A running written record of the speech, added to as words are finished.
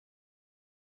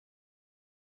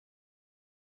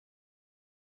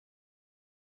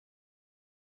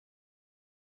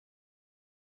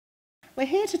We're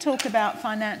here to talk about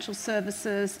financial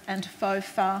services and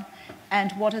FOFA and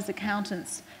what, as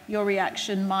accountants, your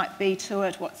reaction might be to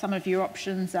it, what some of your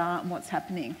options are and what's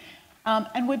happening.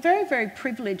 And we're very, very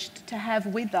privileged to have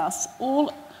with us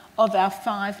all of our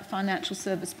 5 financial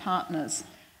service partners.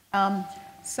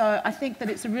 So I think that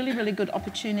it's a really, really good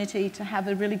opportunity to have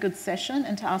a really good session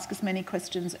and to ask as many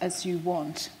questions as you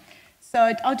want.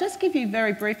 So I'll just give you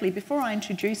very briefly, before I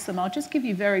introduce them, I'll just give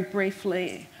you very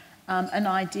briefly an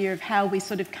idea of how we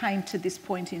sort of came to this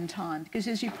point in time. Because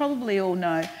as you probably all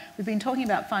know, we've been talking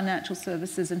about financial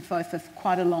services and FOFA for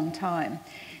quite a long time.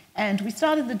 And we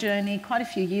started the journey quite a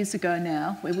few years ago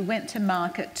now, where we went to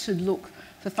market to look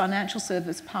for financial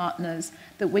service partners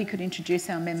that we could introduce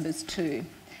our members to.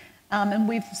 And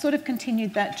we've sort of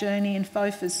continued that journey, and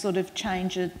FOFA's sort of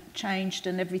changed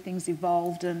and everything's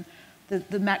evolved, and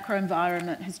the macro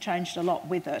environment has changed a lot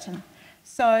with it. And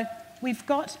so we've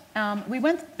got, we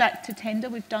went back to tender,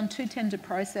 we've done 2 tender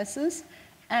processes,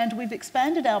 and we've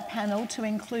expanded our panel to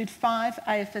include 5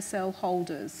 AFSL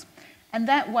holders. And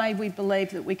that way we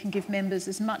believe that we can give members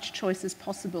as much choice as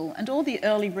possible. And all the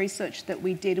early research that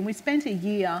we did, and we spent a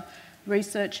year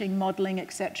researching, modelling,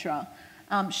 etc.,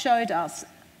 showed us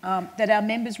that our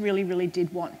members really, really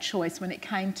did want choice when it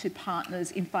came to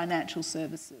partners in financial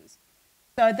services.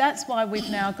 So that's why we've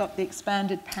now got the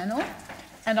expanded panel,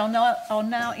 and I'll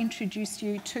now introduce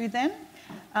you to them.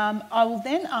 I will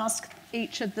then ask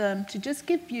each of them to just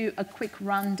give you a quick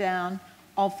rundown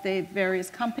of their various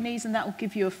companies, and that will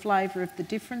give you a flavour of the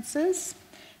differences.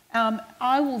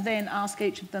 I will then ask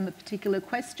each of them a particular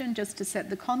question just to set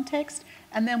the context,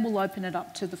 and then we'll open it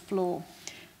up to the floor.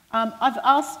 I've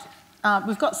asked,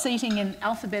 we've got seating in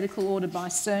alphabetical order by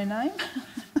surname.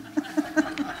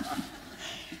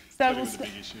 So we'll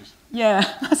yeah,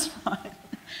 that's right.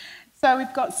 So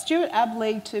we've got Stuart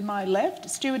Abley to my left.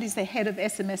 Stuart is the head of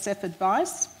SMSF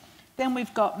Advice. Then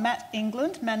we've got Matt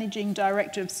England, Managing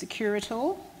Director of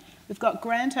Securitor. We've got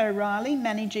Grant O'Reilly,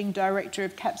 Managing Director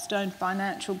of Capstone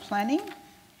Financial Planning.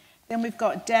 Then we've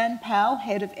got Dan Powell,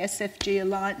 Head of SFG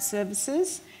Alliance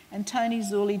Services, and Tony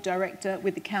Zulli, Director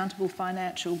with Accountable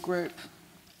Financial Group.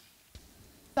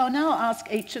 So I'll now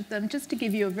ask each of them just to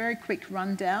give you a very quick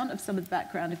rundown of some of the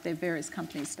background of their various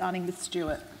companies, starting with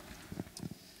Stuart.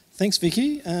 Thanks,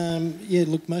 Vicky. Yeah,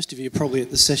 look, most of you are probably at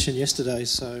the session yesterday,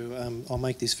 so I'll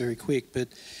make this very quick. But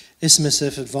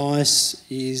SMSF Advice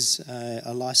is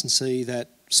a licensee that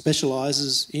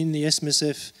specialises in the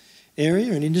SMSF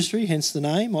area and industry, hence the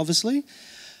name, obviously.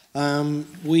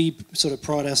 We sort of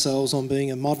pride ourselves on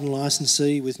being a modern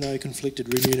licensee with no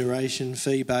conflicted remuneration,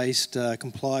 fee-based,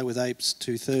 comply with APES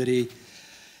 230,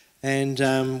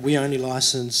 and we only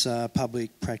license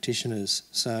public practitioners.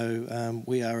 So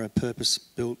we are a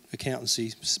purpose-built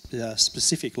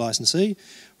accountancy-specific licensee.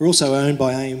 We're also owned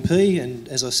by AMP, and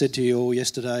as I said to you all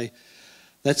yesterday,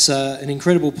 that's an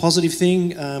incredible positive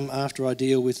thing after I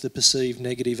deal with the perceived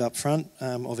negative up front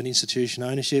of an institution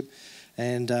ownership,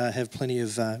 and have plenty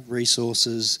of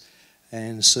resources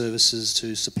and services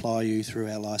to supply you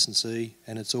through our licensee,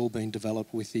 and it's all been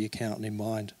developed with the accountant in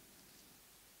mind.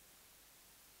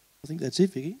 I think that's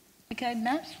it, Vicky. Okay,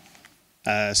 Matt?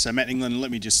 So Matt England,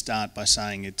 let me just start by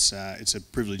saying it's a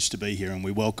privilege to be here, and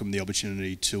we welcome the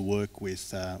opportunity to work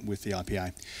with the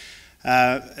IPA.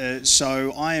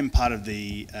 So I am part of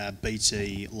the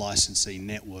BT licensee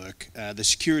network. The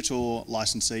Securitor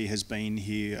licensee has been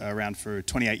here around for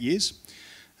 28 years.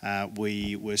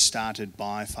 We were started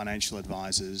by financial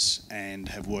advisors and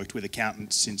have worked with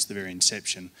accountants since the very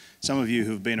inception. Some of you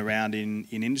who have been around in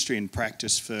industry and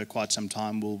practice for quite some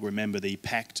time will remember the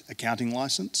PACT accounting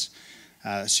licence.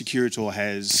 Securitor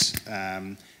has,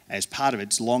 as part of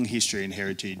its long history and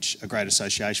heritage, a great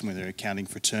association with their accounting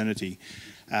fraternity.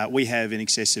 We have in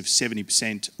excess of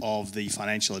 70% of the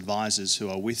financial advisors who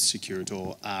are with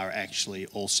Securitor are actually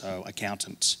also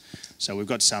accountants. So we've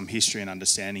got some history and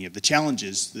understanding of the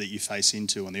challenges that you face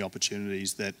into and the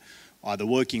opportunities that either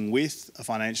working with a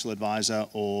financial advisor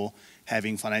or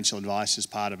having financial advice as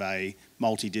part of a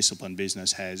multidiscipline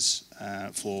business has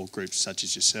for groups such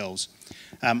as yourselves.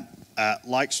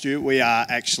 Like Stuart, we are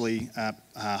actually a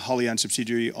wholly owned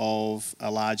subsidiary of a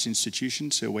large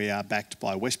institution, so we are backed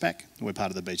by Westpac, and we're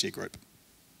part of the BT Group.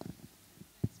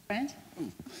 Grant?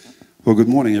 Well, good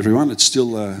morning, everyone. It's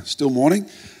still morning.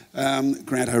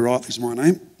 Grant O'Reilly is my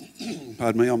name.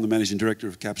 Pardon me, I'm the Managing Director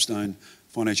of Capstone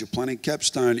Financial Planning.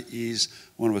 Capstone is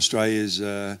one of Australia's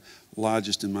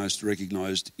largest and most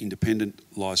recognised independent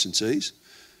licensees.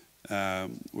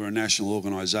 We're a national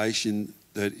organisation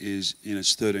that is in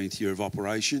its 13th year of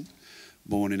operation,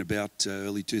 born in about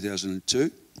early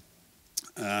 2002.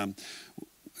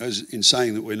 As in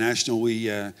saying that we're national, we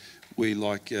we,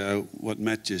 like what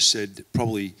Matt just said,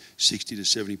 probably 60 to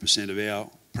 70% of our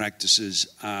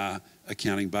practices are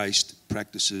accounting-based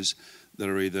practices that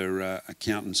are either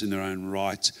accountants in their own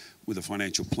right with a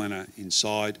financial planner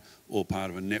inside or part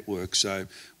of a network. So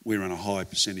we run a high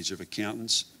percentage of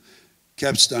accountants.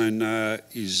 Capstone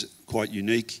is quite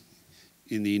unique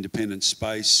in the independent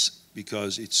space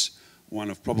because it's one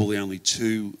of probably only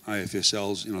 2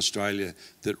 AFSLs in Australia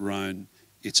that run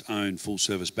its own full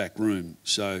service back room.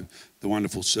 So the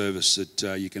wonderful service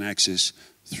that you can access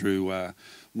through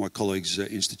my colleague's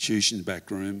institution's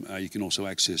back room, you can also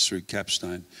access through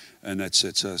Capstone, and that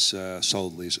sets us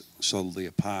solidly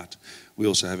apart. We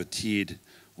also have a tiered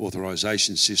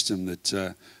authorisation system that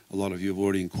a lot of you have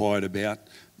already inquired about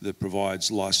that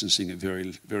provides licensing at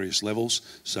various levels,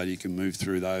 so you can move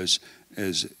through those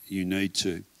as you need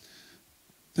to.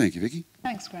 Thank you, Vicky.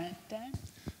 Thanks, Grant. Dan?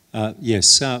 Yes,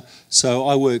 so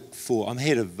I'm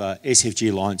head of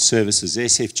SFG Alliance Services.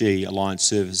 SFG Alliance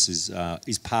Services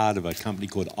is part of a company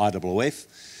called IWF.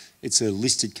 It's a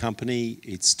listed company.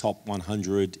 It's top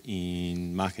 100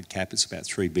 in market cap. It's about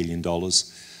 $3 billion.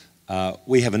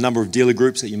 We have a number of dealer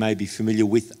groups that you may be familiar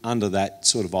with under that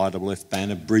sort of IWF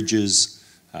banner: Bridges,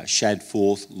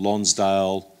 Shadforth,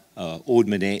 Lonsdale,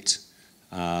 Ord-Minnett,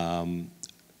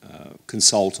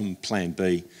 Consultant, Plan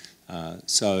B.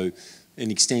 So an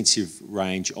extensive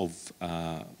range of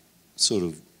sort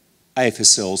of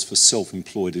AFSLs for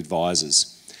self-employed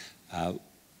advisors.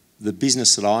 The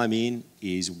business that I'm in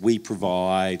is we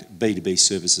provide B2B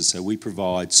services, so we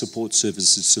provide support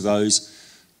services to those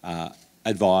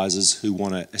advisors who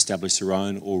want to establish their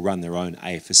own or run their own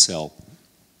AFSL.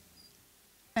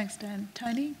 Thanks, Dan.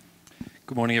 Tony?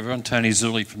 Good morning, everyone. Tony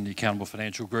Zulli from the Accountable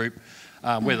Financial Group.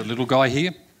 We're the little guy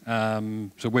here.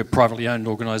 So we're a privately owned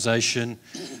organisation.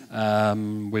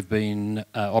 We've been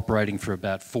operating for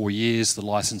about 4 years. The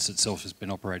licence itself has been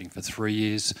operating for 3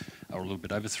 years, or a little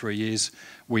bit over 3 years.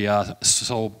 We are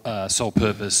sole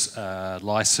purpose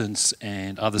licence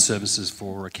and other services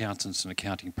for accountants and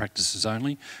accounting practices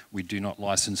only. We do not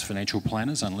licence financial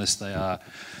planners unless they are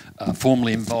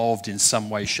formally involved in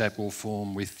some way, shape or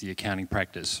form with the accounting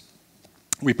practice.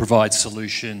 We provide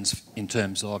solutions in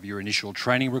terms of your initial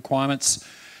training requirements.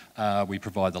 We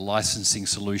provide the licensing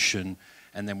solution,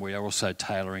 and then we are also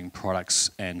tailoring products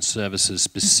and services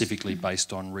specifically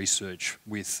based on research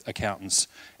with accountants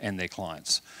and their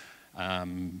clients.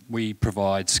 We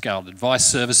provide scaled advice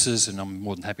services, and I'm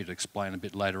more than happy to explain a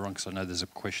bit later on because I know there's a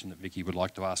question that Vicky would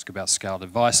like to ask about scaled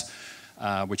advice,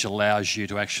 which allows you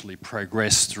to actually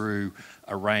progress through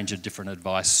a range of different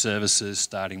advice services,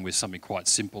 starting with something quite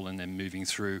simple and then moving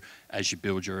through as you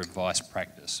build your advice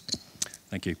practice.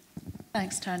 Thank you.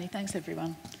 Thanks, Tony. Thanks,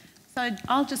 everyone. So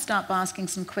I'll just start by asking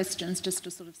some questions just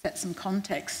to sort of set some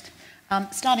context,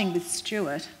 starting with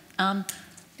Stuart.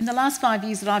 In the last 5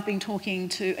 years that I've been talking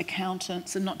to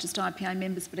accountants, and not just IPA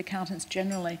members, but accountants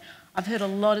generally, I've heard a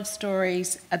lot of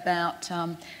stories about,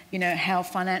 how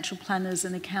financial planners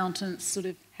and accountants sort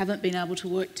of haven't been able to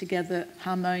work together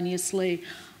harmoniously.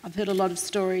 I've heard a lot of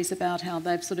stories about how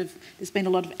there's been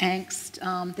a lot of angst.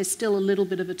 There's still a little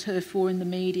bit of a turf war in the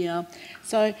media.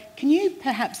 So can you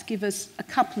perhaps give us a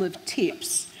couple of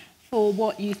tips for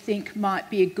what you think might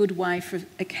be a good way for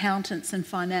accountants and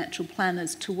financial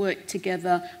planners to work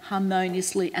together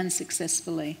harmoniously and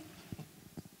successfully?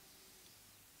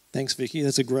 Thanks, Vicky.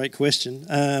 That's a great question.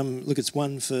 Look, it's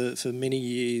one for many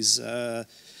years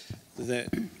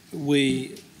that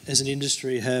we, as an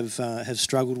industry, have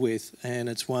struggled with, and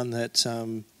it's one that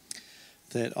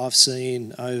that I've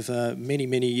seen over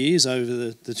many years,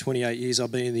 over the 28 years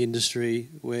I've been in the industry,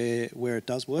 where it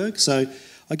does work. So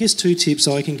I guess 2 tips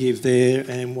I can give there,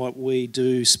 and what we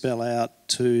do spell out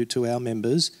to our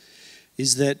members,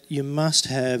 is that you must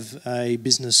have a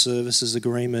business services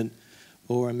agreement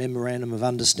or a memorandum of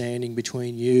understanding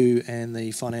between you and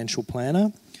the financial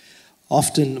planner.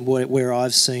 Often where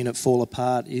I've seen it fall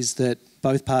apart is that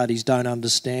both parties don't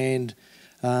understand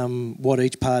what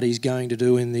each party is going to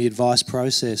do in the advice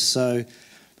process. So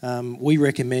we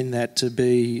recommend that to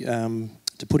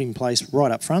put in place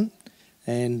right up front.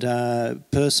 And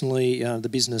personally, the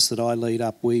business that I lead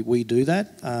up, we do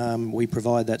that. We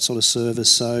provide that sort of service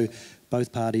so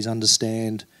both parties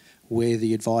understand where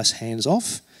the advice hands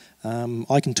off.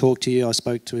 I can talk to you, I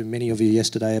spoke to many of you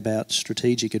yesterday about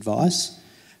strategic advice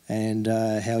and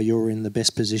how you're in the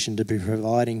best position to be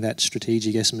providing that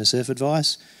strategic SMSF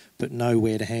advice, but know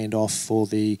where to hand off for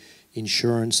the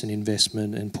insurance and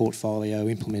investment and portfolio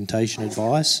implementation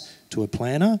advice to a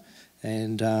planner,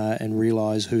 and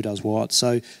realise who does what.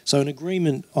 So an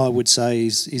agreement, I would say,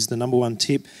 is the number one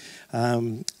tip.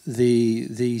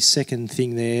 The second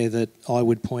thing there that I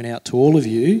would point out to all of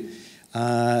you,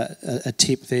 a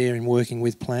tip there in working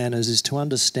with planners is to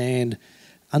understand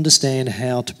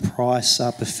how to price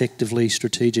up effectively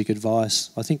strategic advice.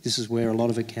 I think this is where a lot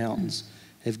of accountants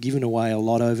have given away a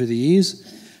lot over the years,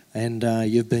 and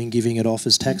you've been giving it off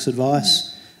as tax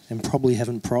advice and probably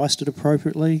haven't priced it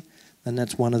appropriately, and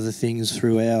that's one of the things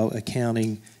through our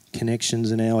accounting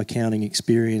connections and our accounting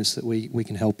experience that we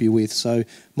can help you with. So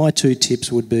my 2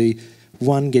 tips would be,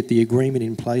 1, get the agreement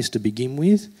in place to begin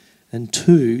with, and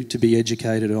 2, to be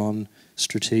educated on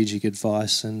strategic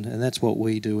advice, and that's what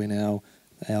we do in our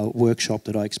workshop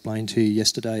that I explained to you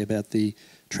yesterday about the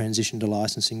transition to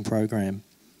licensing program.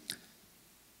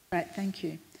 Great, thank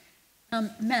you.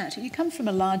 Matt, you come from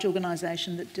a large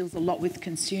organisation that deals a lot with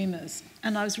consumers,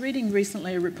 and I was reading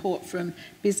recently a report from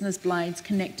Business Blades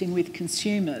Connecting with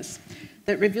Consumers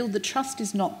that revealed that trust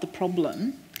is not the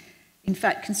problem. In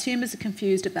fact, consumers are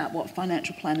confused about what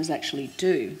financial planners actually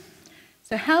do.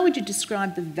 So how would you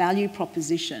describe the value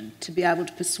proposition to be able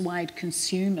to persuade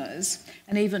consumers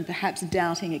and even perhaps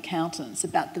doubting accountants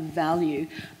about the value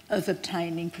of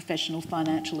obtaining professional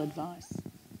financial advice?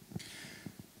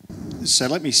 So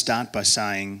let me start by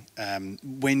saying,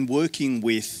 when working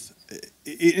with,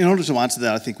 in order to answer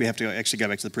that, I think we have to actually go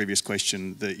back to the previous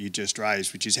question that you just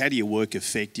raised, which is how do you work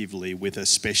effectively with a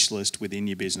specialist within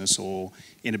your business or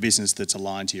in a business that's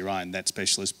aligned to your own, that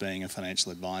specialist being a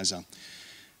financial advisor.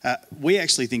 We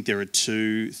actually think there are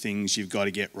 2 things you've got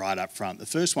to get right up front. The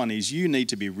first one is you need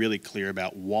to be really clear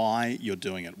about why you're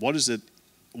doing it. What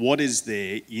is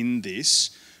there in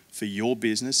this for your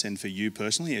business and for you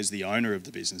personally as the owner of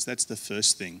the business? That's the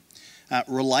first thing.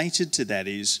 Related to that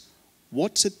is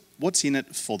what's in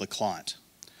it for the client?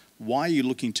 Why are you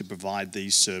looking to provide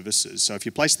these services? So if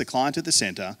you place the client at the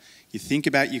centre, you think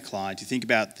about your client, you think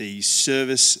about the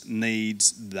service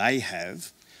needs they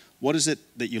have. What is it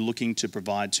that you're looking to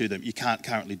provide to them you can't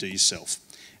currently do yourself?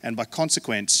 And by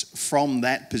consequence, from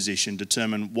that position,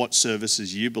 determine what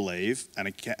services you believe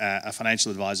a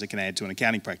financial advisor can add to an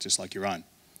accounting practice like your own.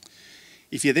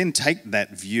 If you then take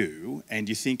that view and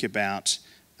you think about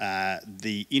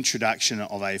the introduction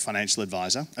of a financial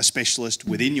advisor, a specialist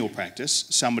within your practice,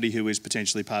 somebody who is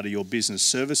potentially part of your business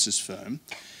services firm,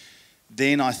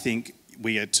 then I think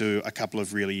we get to a couple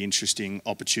of really interesting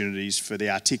opportunities for the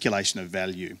articulation of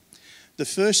value. The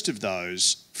first of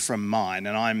those from mine,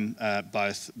 and I'm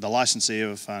both the licensee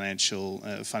of a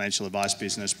financial advice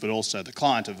business, but also the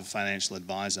client of a financial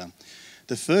advisor.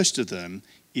 The first of them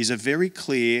is a very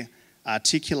clear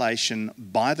articulation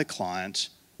by the client,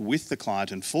 with the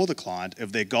client and for the client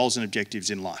of their goals and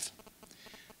objectives in life.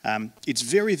 It's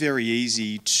very, very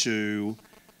easy to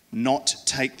not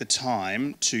take the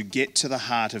time to get to the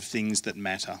heart of things that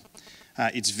matter.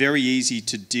 It's very easy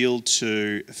to deal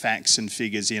to facts and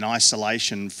figures in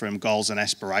isolation from goals and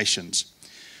aspirations.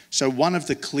 So one of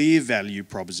the clear value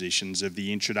propositions of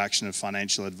the introduction of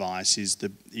financial advice is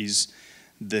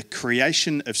the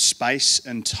creation of space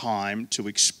and time to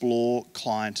explore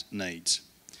client needs.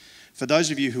 For those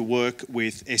of you who work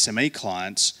with SME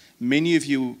clients, many of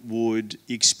you would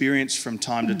experience from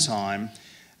time to time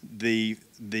the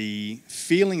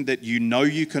feeling that you know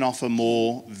you can offer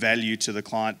more value to the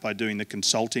client by doing the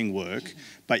consulting work,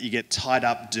 but you get tied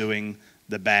up doing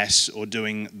the BAS or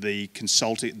doing the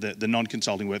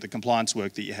non-consulting work, the compliance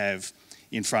work that you have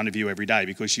in front of you every day,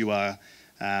 because you are,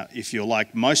 if you're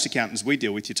like most accountants we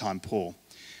deal with, you're time poor.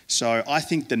 So I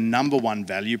think the number one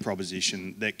value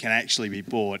proposition that can actually be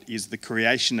bought is the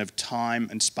creation of time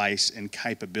and space and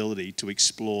capability to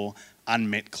explore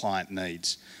unmet client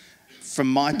needs. From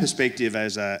my perspective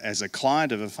as a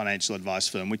client of a financial advice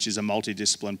firm, which is a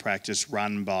multidiscipline practice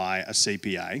run by a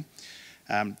CPA,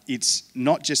 it's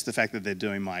not just the fact that they're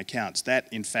doing my accounts. That,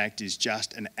 in fact, is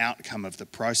just an outcome of the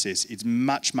process. It's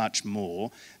much, much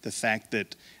more the fact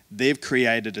that they've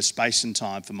created a space and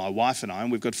time for my wife and I, and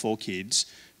we've got 4 kids,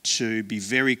 to be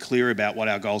very clear about what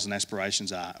our goals and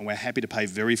aspirations are. And we're happy to pay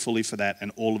very fully for that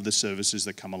and all of the services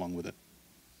that come along with it.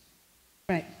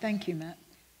 Great, thank you, Matt.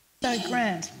 So,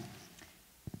 Grant,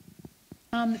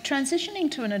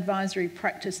 transitioning to an advisory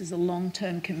practice is a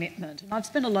long-term commitment. And I've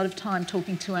spent a lot of time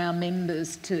talking to our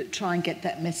members to try and get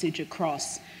that message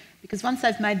across. Because once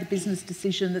they've made the business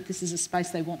decision that this is a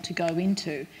space they want to go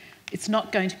into, it's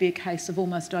not going to be a case of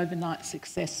almost overnight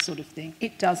success sort of thing.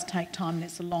 It does take time and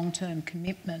it's a long-term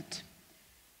commitment.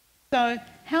 So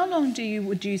how long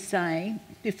would you say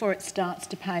before it starts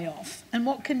to pay off? And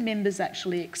what can members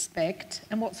actually expect?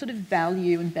 And what sort of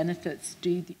value and benefits do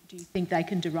you think they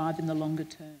can derive in the longer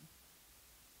term?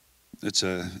 That's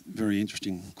a very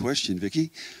interesting question,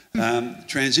 Vicky.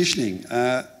 Transitioning.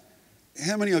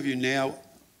 How many of you now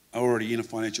are already in a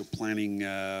financial planning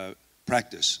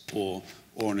practice or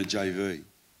in a JV?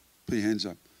 Put your hands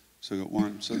up. So I've got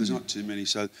one. So there's not too many.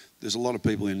 So there's a lot of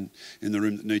people in the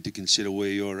room that need to consider where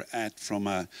you're at from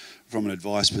an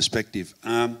advice perspective.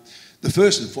 The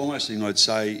first and foremost thing I'd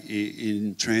say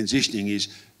in transitioning is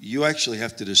you actually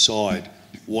have to decide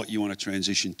what you want to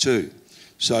transition to.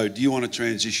 So do you want to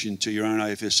transition to your own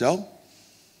AFSL?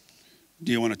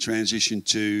 Do you want to transition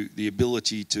to the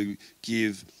ability to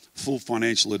give full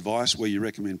financial advice where you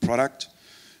recommend product?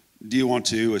 Do you want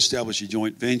to establish a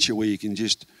joint venture where you can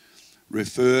just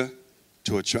refer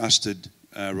to a trusted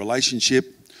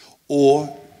relationship?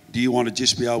 Or do you want to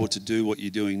just be able to do what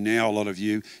you're doing now, a lot of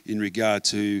you, in regard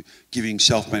to giving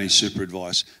self-managed super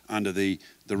advice under the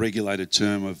regulated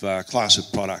term of class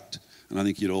of product? And I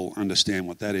think you'd all understand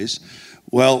what that is.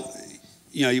 Well,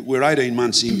 you know, we're 18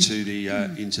 months into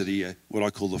the what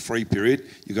I call the free period.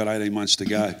 You've got 18 months to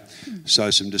go. So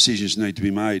some decisions need to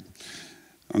be made.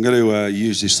 I'm going to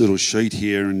use this little sheet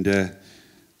here, and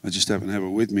I just happen to have it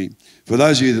with me. For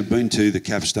those of you that have been to the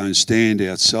Capstone stand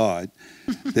outside,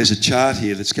 there's a chart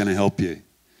here that's going to help you.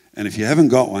 And if you haven't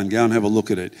got one, go and have a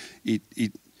look at it.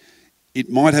 It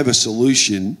might have a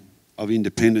solution of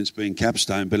independence being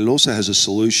Capstone, but it also has a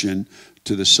solution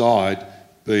to the side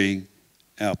being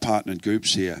our partnered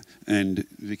groups here. And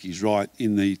Vicky's right,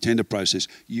 in the tender process,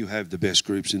 you have the best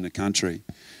groups in the country.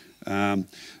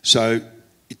 So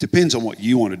it depends on what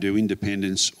you want to do,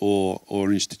 independence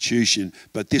or institution,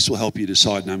 but this will help you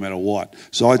decide no matter what.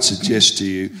 So I'd suggest to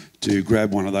you to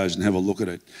grab one of those and have a look at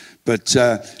it. But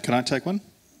can I take one?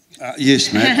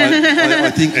 Yes, Matt.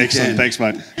 I think you Excellent. can. Thanks,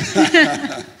 mate.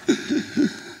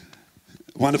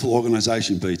 Wonderful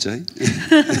organisation, BT.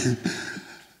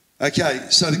 Okay,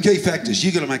 so the key factors,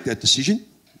 you've got to make that decision.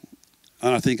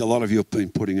 And I think a lot of you have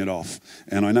been putting it off.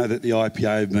 And I know that the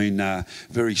IPA have been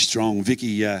very strong.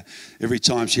 Vicky, every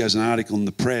time she has an article in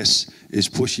the press, is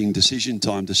pushing decision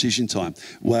time.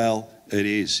 Well, it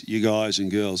is. You guys and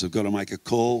girls have got to make a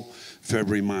call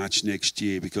February, March next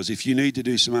year. Because if you need to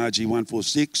do some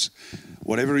RG146,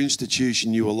 whatever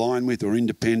institution you align with or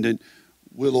independent,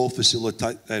 we'll all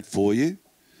facilitate that for you.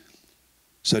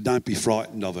 So don't be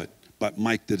frightened of it, but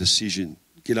make the decision.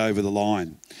 Get over the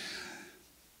line.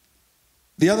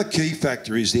 The other key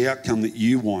factor is the outcome that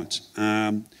you want.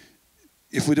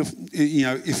 If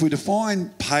we define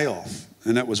payoff,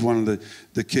 and that was one of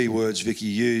the key words Vicky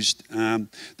used,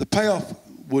 the payoff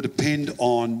will depend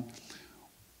on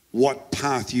what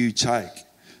path you take.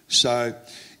 So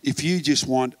if you just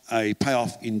want a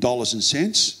payoff in dollars and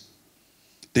cents,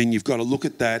 then you've got to look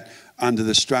at that under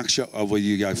the structure of whether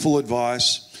you go full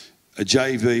advice, a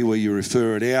JV where you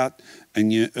refer it out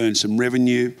and you earn some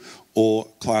revenue, or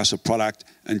class of product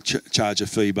and charge a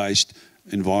fee-based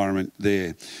environment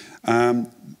there.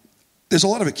 There's a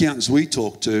lot of accountants we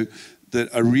talk to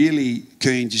that are really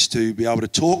keen just to be able to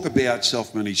talk about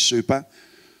self-managed super,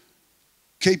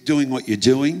 keep doing what you're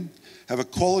doing, have a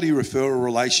quality referral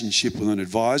relationship with an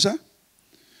advisor,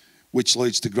 which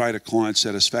leads to greater client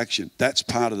satisfaction. That's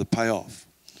part of the payoff.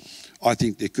 I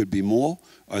think there could be more.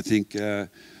 I think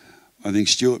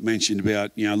Stuart mentioned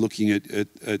about looking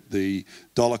at the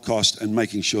dollar cost and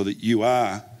making sure that you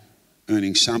are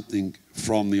earning something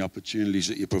from the opportunities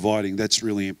that you're providing. That's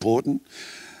really important.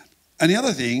 And the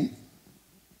other thing,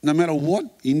 no matter what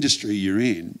industry you're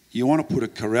in, you want to put a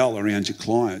corral around your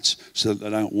clients so that they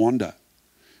don't wander.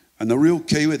 And the real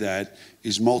key with that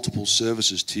is multiple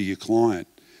services to your client.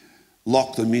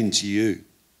 Lock them into you.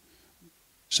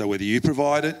 So whether you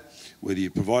provide it, whether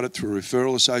you provide it through a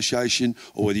referral association,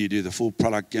 or whether you do the full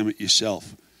product gamut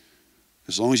yourself,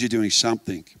 as long as you're doing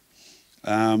something.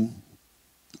 The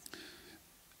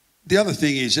other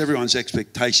thing is everyone's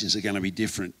expectations are going to be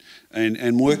different.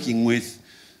 And working with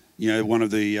one of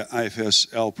the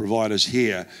AFSL providers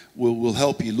here will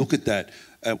help you look at that,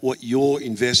 at what your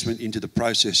investment into the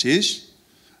process is,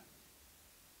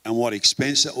 and what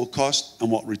expense that will cost, and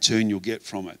what return you'll get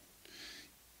from it.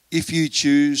 If you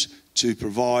choose to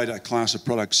provide a class of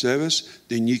product service,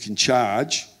 then you can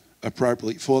charge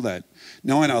appropriately for that.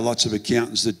 Now, I know lots of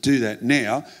accountants that do that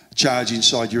now, charge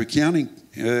inside your accounting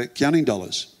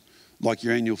dollars, like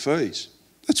your annual fees.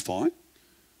 That's fine.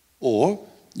 Or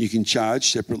you can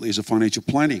charge separately as a financial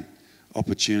planning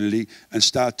opportunity and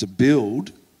start to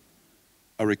build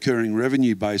a recurring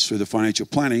revenue base through the financial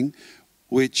planning,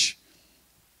 which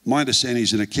my understanding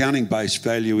is an accounting-based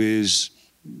value is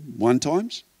 1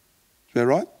 times. Is that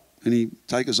right? Any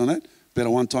takers on that? About a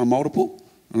 1-time multiple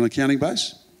on an accounting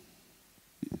base?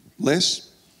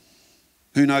 Less?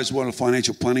 Who knows what a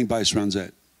financial planning base runs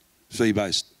at?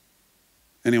 Fee-based.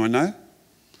 Anyone know?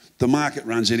 The market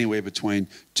runs anywhere between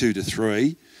 2 to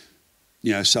 3.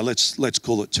 So let's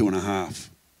call it 2.5.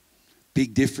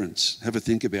 Big difference. Have a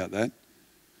think about that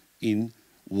in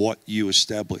what you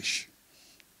establish.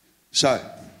 So,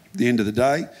 at the end of the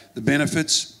day, the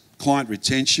benefits, client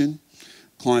retention,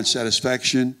 client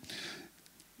satisfaction.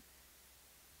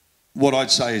 What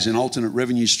I'd say is an alternate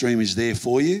revenue stream is there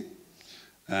for you.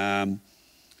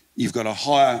 You've got a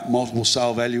higher multiple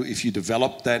sale value if you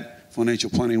develop that financial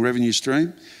planning revenue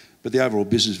stream, but the overall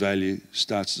business value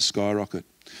starts to skyrocket.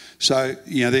 So,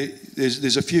 you know,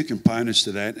 there's a few components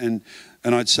to that, and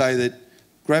I'd say that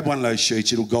grab one of those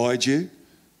sheets, it'll guide you,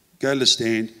 go to the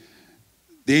stand.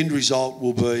 The end result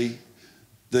will be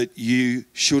that you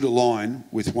should align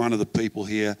with one of the people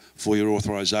here for your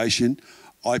authorisation.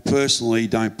 I personally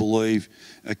don't believe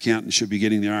accountants should be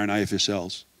getting their own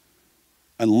AFSLs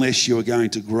unless you are going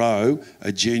to grow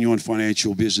a genuine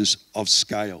financial business of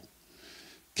scale.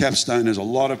 Capstone has a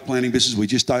lot of planning business. We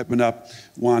just opened up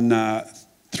one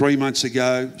 3 months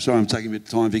ago. Sorry, I'm taking a bit of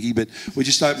time, Vicky, but we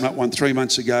just opened up one 3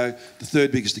 months ago, the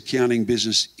third biggest accounting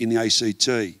business in the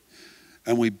ACT.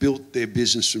 And we built their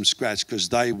business from scratch because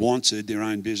they wanted their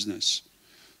own business.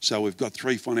 So we've got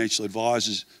 3 financial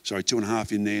advisors,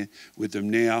 2.5 in there with them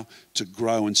now to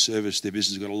grow and service their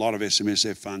business. We've got a lot of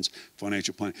SMSF funds,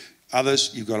 financial planning.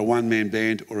 Others, you've got a one-man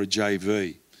band or a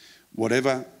JV.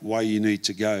 Whatever way you need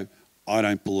to go, I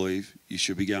don't believe you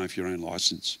should be going for your own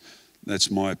licence.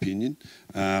 That's my opinion,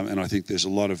 and I think there's a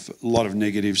lot of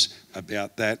negatives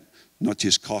about that, not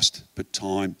just cost, but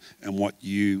time and what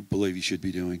you believe you should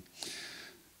be doing.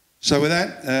 So with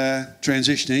that,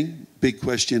 transitioning, big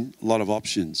question, a lot of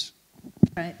options.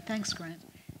 Great, thanks, Grant.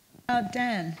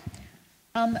 Dan,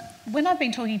 when I've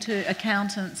been talking to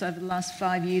accountants over the last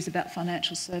 5 years about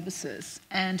financial services,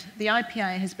 and the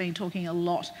IPA has been talking a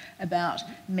lot about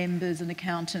members and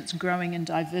accountants growing and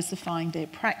diversifying their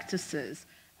practices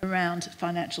around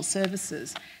financial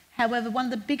services. However, one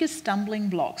of the biggest stumbling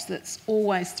blocks that's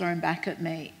always thrown back at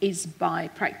me is by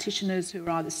practitioners who are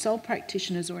either sole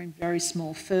practitioners or in very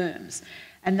small firms.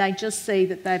 And they just see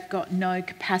that they've got no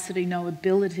capacity, no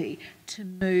ability to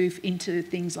move into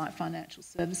things like financial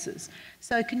services.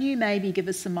 So can you maybe give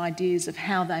us some ideas of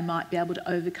how they might be able to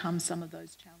overcome some of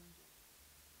those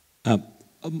challenges?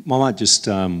 I might just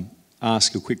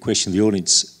ask a quick question to the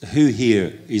audience. Who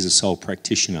here is a sole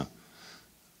practitioner?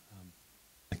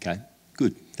 Okay,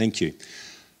 good, thank you.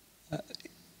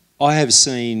 I have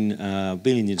seen,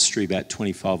 been in the industry about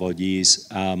 25 odd years.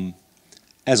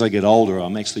 As I get older,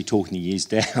 I'm actually talking the years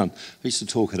down. I used to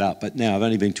talk it up, but now I've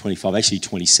only been 25, actually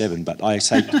 27, but I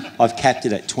say I've capped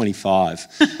it at 25.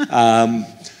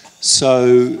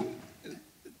 So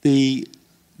the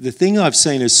thing I've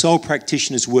seen is sole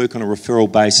practitioners work on a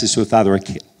referral basis with other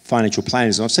financial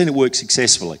planners, and I've seen it work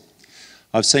successfully.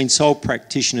 I've seen sole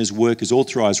practitioners work as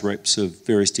authorised reps of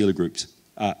various dealer groups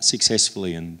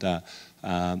successfully, and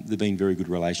they've been very good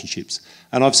relationships.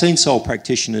 And I've seen sole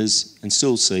practitioners, and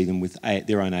still see them, with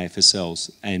their own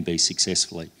AFSLs and be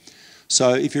successfully.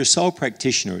 So if you're a sole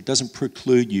practitioner, it doesn't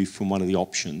preclude you from one of the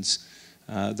options.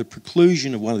 The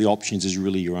preclusion of one of the options is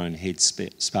really your own head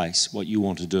space, what you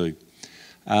want to do.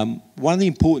 One of the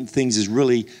important things is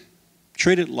really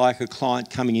treat it like a client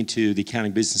coming into the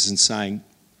accounting business and saying,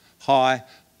 hi,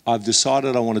 I've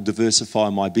decided I want to diversify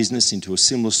my business into a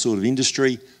similar sort of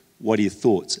industry. What are your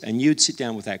thoughts? And you'd sit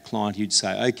down with that client, you'd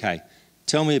say, okay,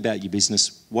 tell me about your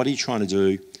business. What are you trying to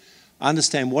do?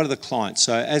 Understand what are the clients.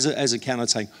 So as an accountant, I'd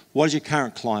say, what is your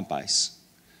current client base?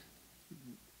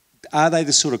 Are they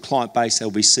the sort of client base that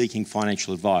will be seeking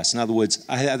financial advice? In other words,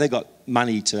 have they got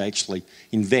money to actually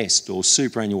invest or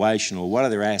superannuation, or what are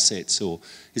their assets, or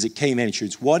is it key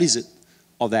managers? What is it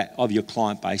of your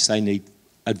client base they need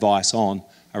advice on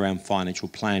around financial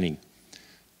planning?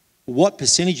 What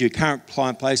percentage of your current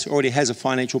client base already has a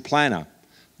financial planner?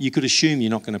 You could assume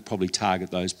you're not going to probably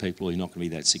target those people, or you're not going to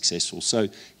be that successful. So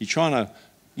you're trying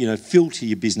to, filter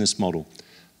your business model.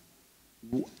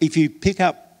 If you pick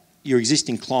up your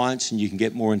existing clients and you can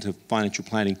get more into financial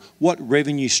planning, what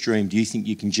revenue stream do you think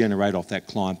you can generate off that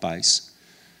client base?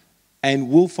 And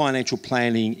will financial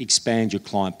planning expand your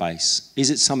client base? Is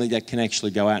it something that can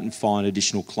actually go out and find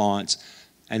additional clients?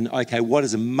 And okay, what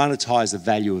is to monetize the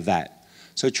value of that?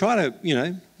 So try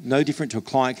to, no different to a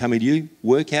client coming to you,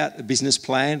 work out a business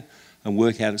plan and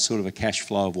work out a sort of a cash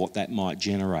flow of what that might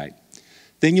generate.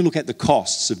 Then you look at the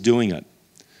costs of doing it.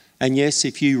 And yes,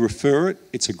 if you refer it,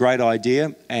 it's a great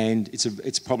idea, and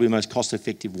it's probably the most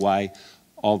cost-effective way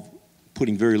of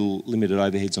putting very limited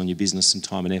overheads on your business and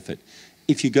time and effort.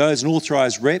 If you go as an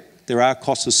authorised rep, there are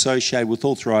costs associated with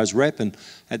authorised rep, and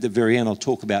at the very end I'll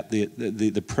talk about the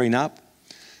prenup.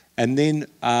 And then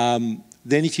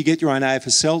if you get your own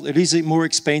AFSL, it is more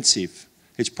expensive.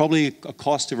 It's probably a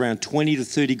cost of around 20 to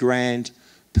 30 grand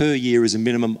per year as a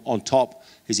minimum, on top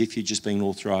as if you're just being an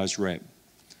authorised rep.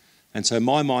 And so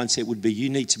my mindset would be you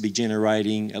need to be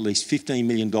generating at least $15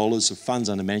 million of funds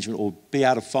under management, or be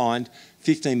able to find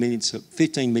 $15 million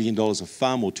of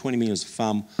FUM or $20 million of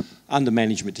FUM under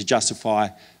management to justify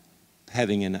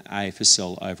having an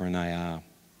AFSL over an AR.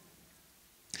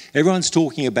 Everyone's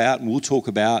talking about, and we'll talk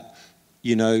about,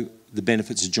 you know, the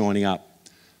benefits of joining up.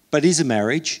 But it is a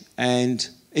marriage, and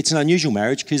it's an unusual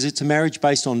marriage because it's a marriage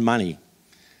based on money.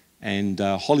 And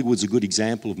Hollywood's a good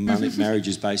example of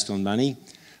marriages based on money.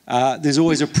 There's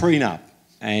always a prenup,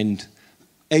 and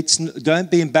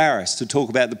don't be embarrassed to talk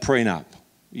about the prenup,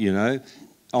 you know,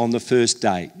 on the first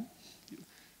date.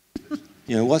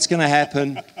 You know, what's going to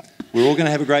happen? We're all going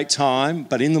to have a great time,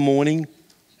 but in the morning,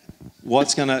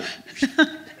 what's going to...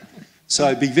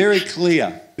 So be very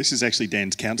clear. This is actually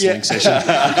Dan's counselling session.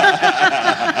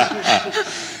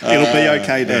 It'll be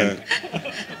okay, Dan.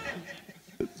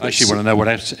 I actually want to know what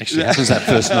actually happens that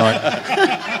first night.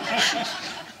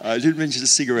 I didn't mention a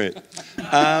cigarette.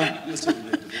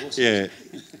 Yeah.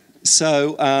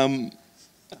 So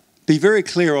be very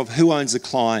clear of who owns the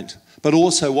client, but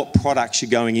also what products you're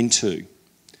going into.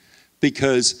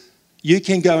 Because you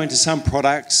can go into some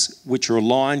products which are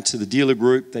aligned to the dealer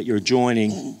group that you're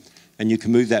joining, and you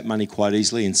can move that money quite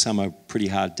easily, and some are pretty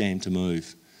hard damn to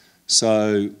move.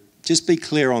 So just be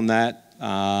clear on that.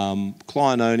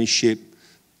 Client ownership.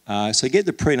 So get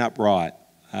the prenup right.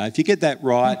 If you get that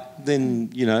right,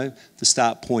 then, you know, the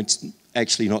start point's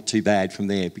actually not too bad from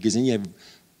there, because then you have,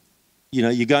 you know,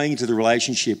 you're going into the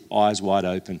relationship eyes wide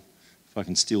open. If I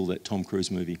can steal that Tom Cruise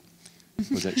movie.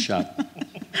 Was that Shut?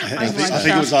 I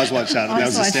think it was Eyes Wide Shut. That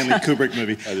was a Stanley Kubrick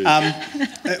movie.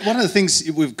 One of the things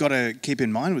we've got to keep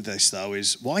in mind with this, though,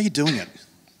 is why are you doing it?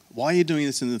 Why are you doing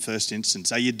this in the first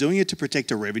instance? Are you doing it to protect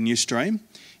a revenue stream?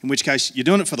 In which case, you're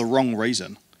doing it for the wrong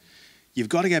reason. You've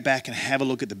got to go back and have a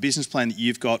look at the business plan that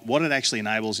you've got, what it actually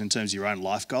enables in terms of your own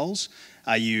life goals.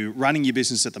 Are you running your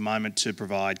business at the moment to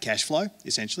provide cash flow,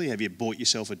 essentially? Have you bought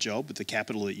yourself a job with the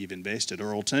capital that you've invested?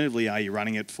 Or alternatively, are you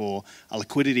running it for a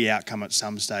liquidity outcome at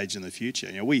some stage in the future?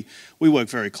 You know, we work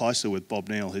very closely with Bob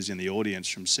Neal, who's in the audience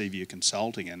from Seaview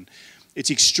Consulting, and it's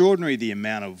extraordinary the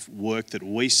amount of work that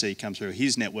we see come through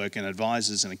his network and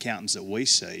advisors and accountants that we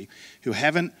see who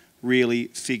haven't really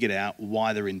figured out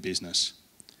why they're in business.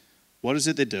 What is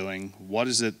it they're doing? What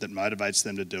is it that motivates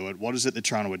them to do it? What is it they're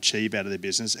trying to achieve out of their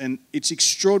business? And it's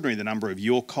extraordinary the number of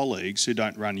your colleagues who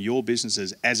don't run your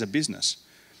businesses as a business.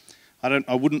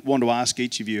 I wouldn't want to ask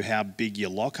each of you how big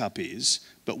your lockup is,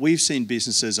 but we've seen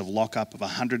businesses of lockup of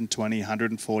 120,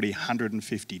 140,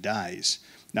 150 days.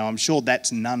 Now, I'm sure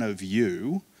that's none of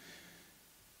you,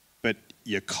 but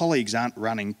your colleagues aren't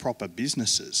running proper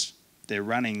businesses. They're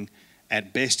running,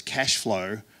 at best, cash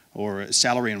flow or a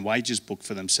salary and wages book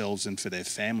for themselves and for their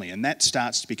family. And that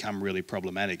starts to become really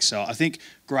problematic. So I think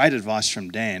great advice from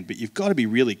Dan, but you've got to be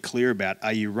really clear about,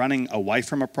 are you running away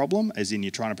from a problem, as in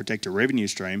you're trying to protect a revenue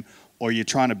stream, or you're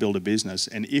trying to build a business?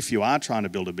 And if you are trying to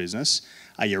build a business,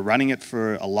 are you running it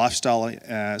for a lifestyle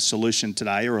solution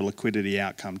today or a liquidity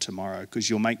outcome tomorrow? Because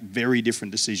you'll make very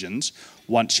different decisions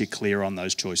once you're clear on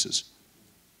those choices.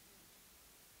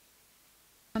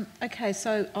 Okay,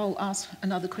 so I'll ask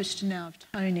another question now of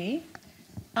Tony.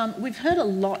 We've heard a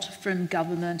lot from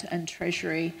government and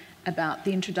Treasury about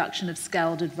the introduction of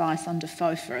scaled advice under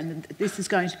FOFA, and this is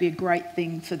going to be a great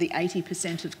thing for the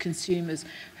 80% of consumers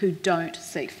who don't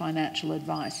seek financial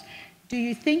advice. Do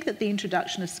you think that the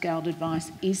introduction of scaled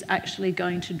advice is actually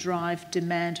going to drive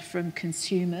demand from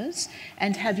consumers?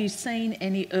 And have you seen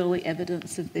any early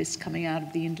evidence of this coming out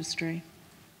of the industry?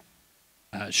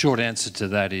 Short answer to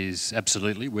that is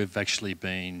absolutely. We've actually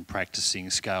been practicing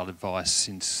scaled advice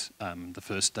since the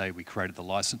first day we created the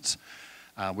licence.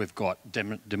 We've got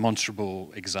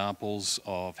demonstrable examples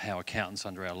of how accountants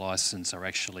under our licence are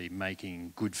actually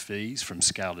making good fees from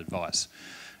scaled advice.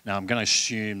 Now, I'm going to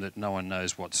assume that no one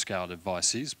knows what scaled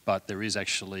advice is, but there is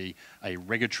actually a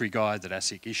regulatory guide that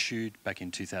ASIC issued back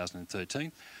in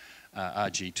 2013,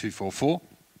 RG 244.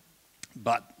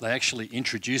 But they actually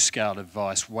introduced scaled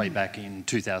advice way back in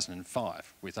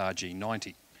 2005 with RG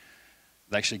 90.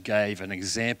 They actually gave an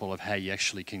example of how you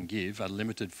actually can give a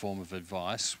limited form of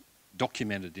advice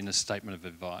documented in a statement of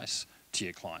advice to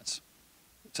your clients.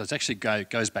 So it actually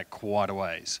goes back quite a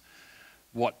ways.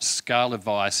 What scaled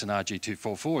advice and RG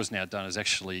 244 has now done is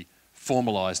actually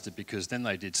formalised it, because then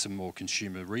they did some more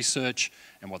consumer research,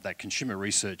 and what that consumer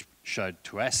research showed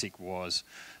to ASIC was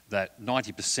that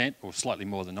 90% or slightly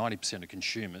more than 90% of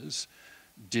consumers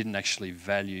didn't actually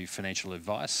value financial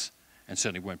advice and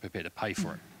certainly weren't prepared to pay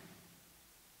for it.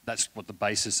 That's what the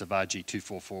basis of RG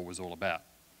 244 was all about.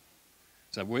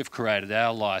 So we've created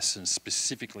our license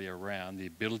specifically around the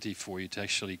ability for you to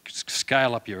actually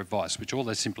scale up your advice, which all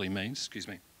that simply means,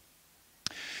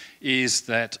 is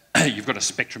that you've got a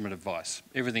spectrum of advice.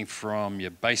 Everything from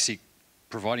your basic,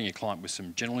 providing your client with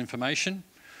some general information,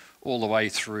 all the way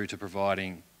through to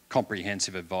providing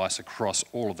comprehensive advice across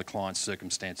all of the client's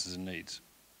circumstances and needs.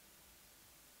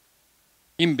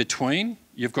 In between,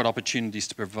 you've got opportunities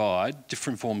to provide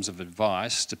different forms of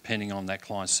advice depending on that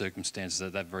client's circumstances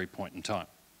at that very point in time.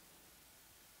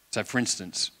 So for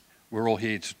instance, we're all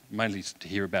here mainly to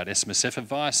hear about SMSF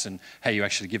advice and how you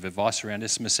actually give advice around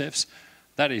SMSFs.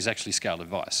 That is actually scaled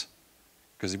advice.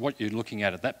 Because what you're looking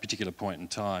at that particular point in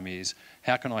time is,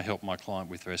 how can I help my client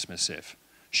with their SMSF?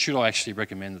 Should I actually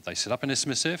recommend that they set up an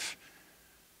SMSF?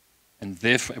 And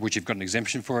therefore, which you've got an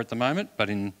exemption for at the moment, but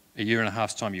in a year and a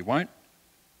half's time you won't.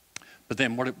 But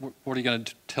then what are you going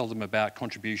to tell them about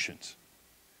contributions?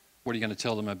 What are you going to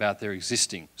tell them about their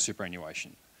existing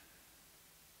superannuation?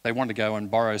 They want to go and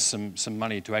borrow some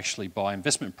money to actually buy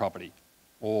investment property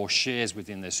or shares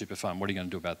within their super fund. What are you going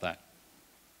to do about that?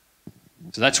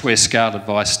 So that's where scaled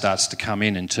advice starts to come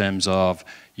in terms of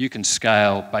you can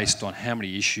scale based on how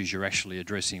many issues you're actually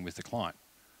addressing with the client.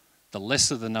 The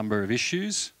lesser the number of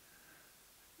issues,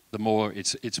 the more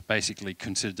it's basically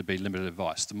considered to be limited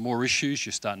advice. The more issues,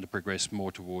 you're starting to progress more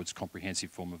towards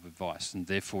comprehensive form of advice, and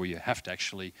therefore you have to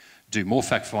actually do more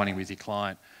fact-finding with your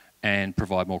client and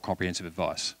provide more comprehensive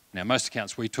advice. Now, most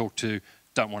accountants we talk to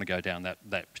don't want to go down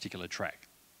that particular track.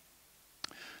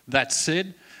 That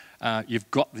said, you've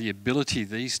got the ability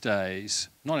these days,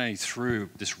 not only through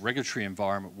this regulatory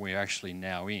environment we're actually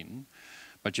now in,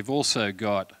 but you've also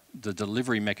got the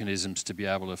delivery mechanisms to be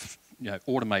able to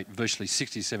automate virtually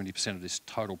 60–70% of this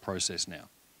total process now.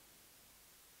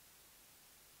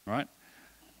 Right?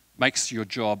 Makes your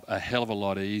job a hell of a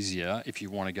lot easier if you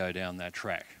want to go down that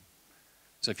track.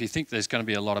 So if you think there's going to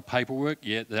be a lot of paperwork,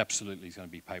 yeah, there absolutely is going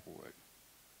to be paperwork.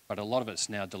 But a lot of it's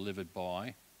now delivered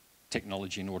by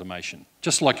technology and automation,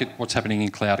 just like what's happening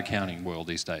in cloud accounting world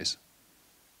these days.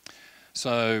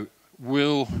 So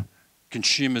will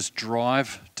consumers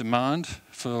drive demand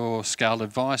for scaled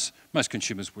advice? Most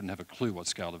consumers wouldn't have a clue what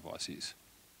scaled advice is.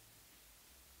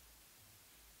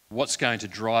 What's going to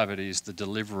drive it is the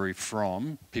delivery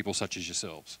from people such as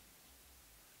yourselves.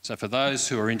 So for those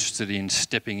who are interested in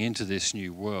stepping into this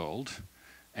new world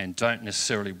and don't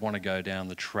necessarily want to go down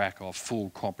the track of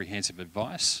full comprehensive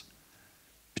advice,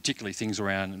 particularly things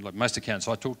around, like most accountants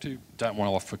I talk to don't want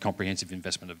to offer comprehensive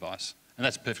investment advice, and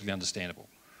that's perfectly understandable.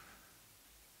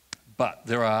 But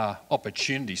there are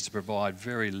opportunities to provide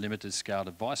very limited scaled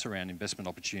advice around investment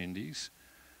opportunities,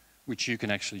 which you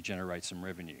can actually generate some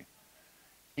revenue.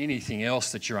 Anything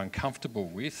else that you're uncomfortable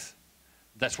with,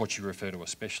 that's what you refer to a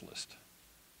specialist.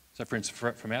 So for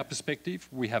instance, from our perspective,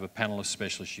 we have a panelist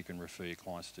specialist you can refer your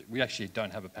clients to. We actually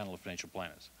don't have a panel of financial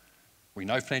planners. We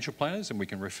know financial planners and we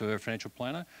can refer a financial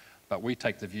planner, but we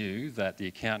take the view that the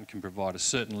accountant can provide a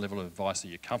certain level of advice that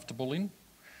you're comfortable in,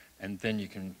 and then you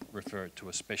can refer it to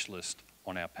a specialist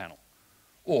on our panel.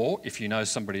 Or if you know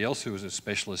somebody else who is a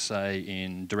specialist, say,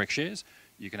 in direct shares,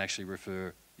 you can actually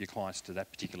refer your clients to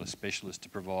that particular specialist to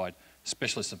provide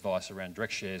specialist advice around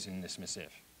direct shares in an SMSF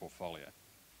portfolio.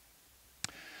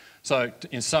 So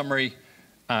in summary,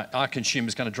 are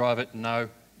consumers going to drive it? No,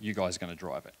 you guys are going to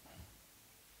drive it.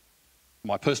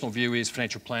 My personal view is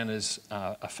financial planners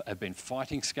have been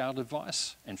fighting scaled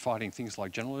advice and fighting things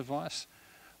like general advice,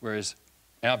 whereas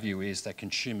our view is that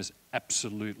consumers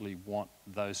absolutely want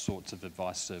those sorts of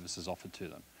advice services offered to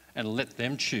them, and let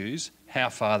them choose how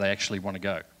far they actually want to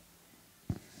go.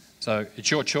 So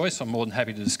it's your choice. I'm more than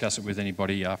happy to discuss it with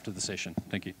anybody after the session.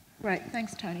 Thank you. Great.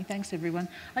 Thanks, Tony. Thanks, everyone.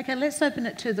 Okay, let's open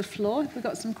it to the floor. Have we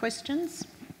got some questions?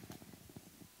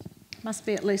 Must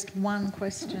be at least one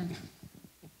question.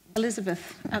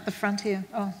 Elizabeth, at the front here.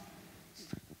 Oh,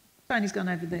 Tony's gone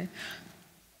over there.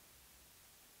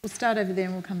 We'll start over there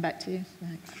and we'll come back to you.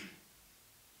 Thanks.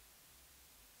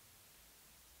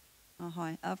 Oh,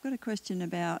 hi. I've got a question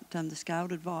about the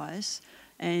scaled advice,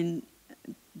 and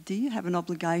do you have an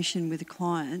obligation with a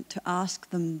client to ask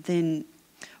them then,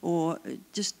 or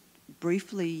just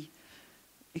briefly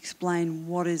explain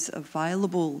what is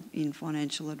available in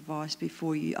financial advice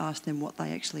before you ask them what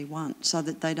they actually want, so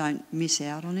that they don't miss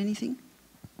out on anything,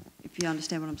 if you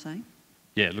understand what I'm saying?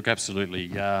 Yeah, look,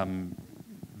 absolutely.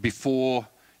 Before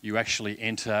you actually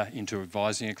enter into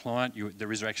advising a client,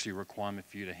 there is actually a requirement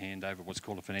for you to hand over what's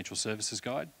called a financial services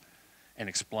guide and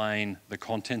explain the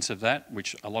contents of that,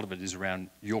 which a lot of it is around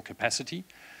your capacity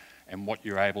and what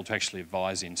you're able to actually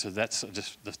advise in. So that's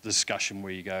just the discussion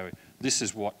where you go, this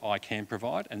is what I can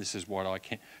provide and this is what I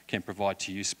can provide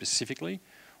to you specifically.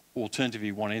 Alternatively,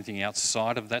 if you want anything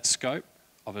outside of that scope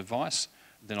of advice,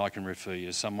 then I can refer you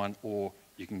to someone, or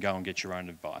you can go and get your own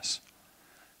advice.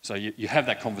 So you have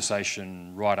that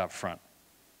conversation right up front.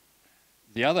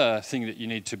 The other thing that you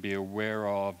need to be aware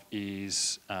of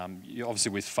is,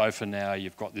 obviously with FOFA now,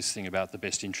 you've got this thing about the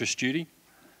best interest duty,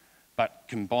 but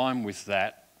combined with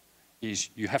that is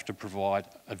you have to provide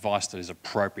advice that is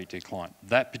appropriate to your client.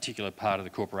 That particular part of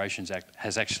the Corporations Act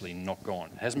has actually not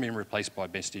gone. It hasn't been replaced by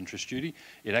best interest duty.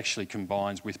 It actually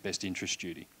combines with best interest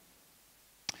duty.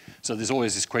 So there's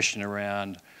always this question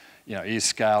around, you know, is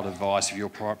scaled advice, if you're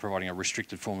providing a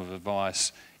restricted form of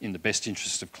advice, in the best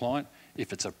interest of client?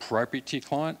 If it's appropriate to your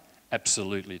client,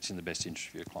 absolutely it's in the best interest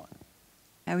of your client.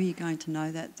 How are you going to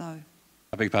know that though?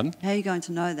 I beg your pardon? How are you going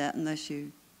to know that unless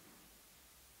you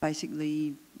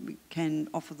basically can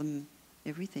offer them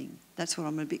everything? That's what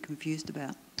I'm a bit confused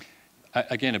about.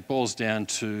 Again, it boils down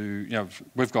to, you know,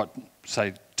 we've got,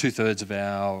 say, 2/3 of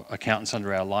our accountants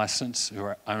under our licence who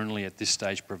are only at this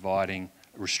stage providing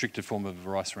a restricted form of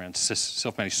advice around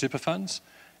self-managed super funds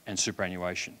and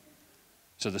superannuation.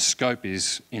 So the scope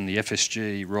is in the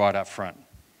FSG right up front.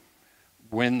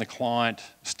 When the client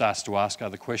starts to ask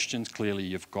other questions, clearly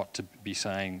you've got to be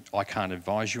saying, I can't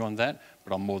advise you on that,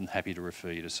 but I'm more than happy to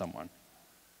refer you to someone.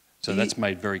 So that's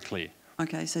made very clear.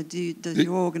 Okay, so does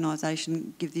your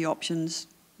organisation give the options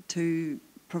to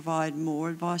provide more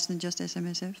advice than just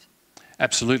SMSF?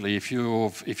 Absolutely. If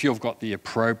you've got the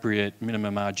appropriate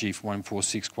minimum RG for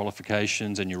 146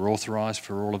 qualifications and you're authorised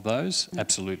for all of those,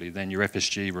 absolutely, then your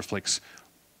FSG reflects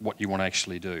what you want to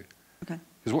actually do. Okay.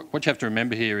 Because what you have to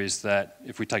remember here is that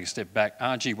if we take a step back,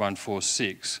 RG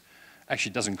 146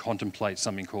 actually doesn't contemplate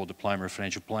something called Diploma of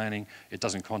Financial Planning. It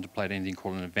doesn't contemplate anything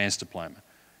called an advanced diploma.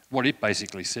 What it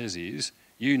basically says is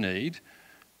you need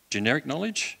generic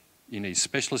knowledge, you need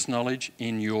specialist knowledge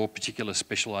in your particular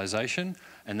specialisation,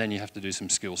 and then you have to do some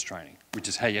skills training, which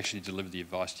is how you actually deliver the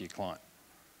advice to your client.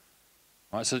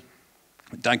 Right, so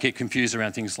don't get confused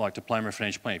around things like Diploma of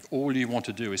Financial Planning. If all you want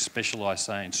to do is specialise,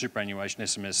 say, in superannuation,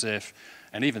 SMSF,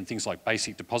 and even things like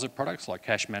basic deposit products like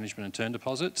cash management and term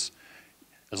deposits,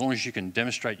 as long as you can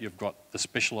demonstrate you've got the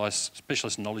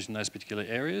specialist knowledge in those particular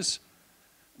areas,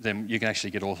 then you can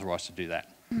actually get authorised to do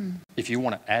that. If you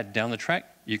want to add down the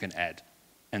track, you can add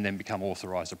and then become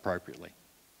authorised appropriately.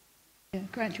 Yeah,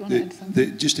 Grant, do you want to add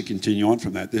something? Just to continue on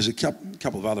from that, there's a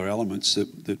couple of other elements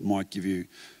that might give you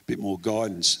a bit more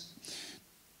guidance.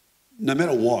 No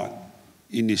matter what,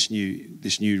 in this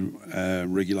new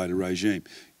regulated regime,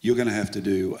 you're going to have to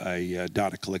do a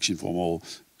data collection form, or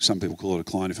some people call it a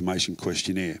client information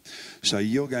questionnaire. So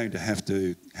you're going to have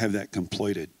that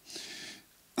completed.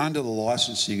 Under the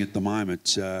licensing at the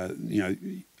moment, you know,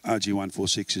 RG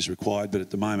 146 is required, but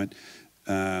at the moment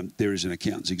there is an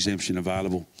accountant's exemption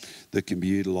available that can be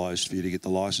utilised for you to get the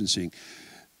licensing.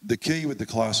 The key with the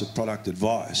class of product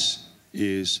advice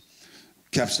is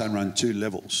Capstone run 2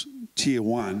 levels. Tier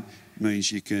 1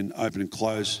 means you can open and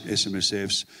close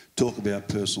SMSFs, talk about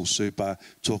personal super,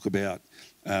 talk about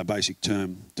basic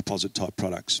term deposit type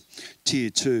products. Tier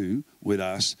 2 with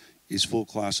us is full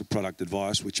class of product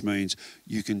advice, which means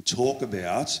you can talk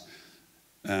about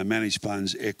managed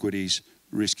funds, equities,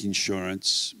 risk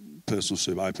insurance, personal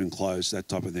super, open and close, that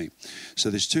type of thing. So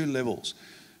there's 2 levels.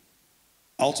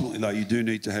 Ultimately, though, you do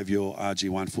need to have your RG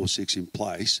 146 in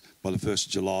place by the 1st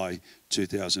of July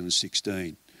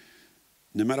 2016.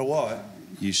 No matter what,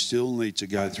 you still need to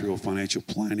go through a financial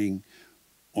planning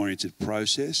oriented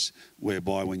process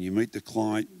whereby when you meet the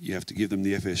client, you have to give them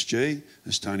the FSG,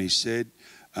 as Tony said,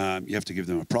 you have to give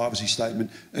them a privacy statement,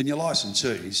 and your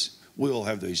licensees will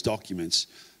have these documents,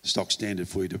 stock standard,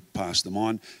 for you to pass them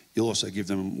on. You'll also give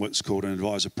them what's called an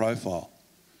advisor profile.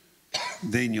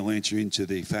 Then you'll enter into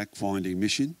the fact-finding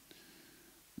mission,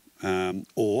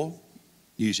 or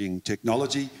using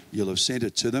technology, you'll have sent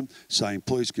it to them saying,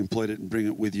 please complete it and bring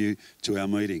it with you to our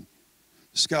meeting.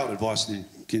 Scaled advice then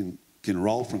can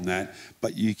roll from that,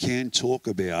 but you can talk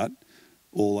about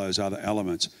all those other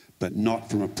elements, but not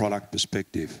from a product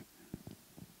perspective.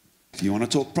 If you want to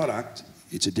talk product,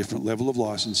 it's a different level of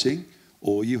licensing,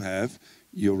 or you have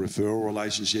your referral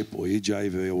relationship or your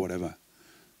JV or whatever.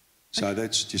 So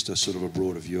that's just a sort of a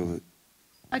broader view of it.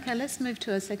 Okay, let's move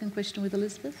to a second question with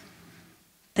Elizabeth.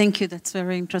 Thank you, that's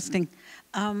very interesting.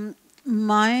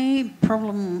 My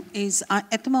problem is,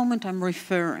 at the moment I'm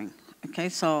referring, okay,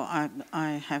 so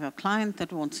I have a client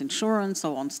that wants insurance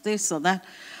or wants this or that.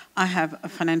 I have a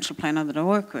financial planner that I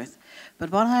work with. But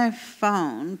what I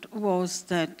found was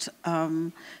that,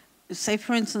 say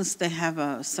for instance, they have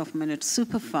a self-managed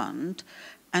super fund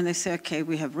and they say, okay,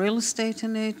 we have real estate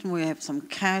in it and we have some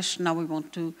cash, now we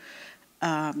want to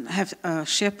have a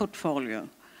share portfolio.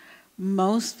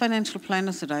 most financial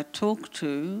planners that I talked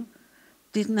to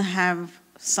didn't have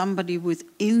somebody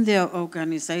within their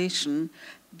organization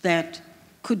that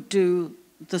could do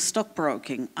the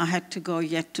stockbroking. I had to go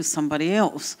yet to somebody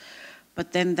else.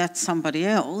 But then that somebody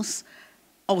else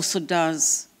also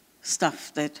does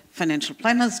stuff that financial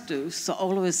planners do. So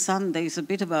all of a sudden there's a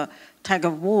bit of a tug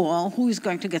of war. Who is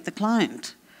going to get the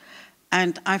client?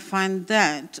 And I find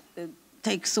that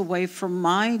takes away from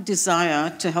my desire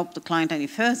to help the client any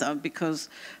further, because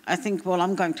I think, well,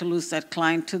 I'm going to lose that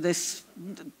client to this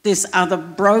other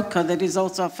broker that is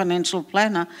also a financial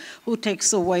planner who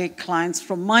takes away clients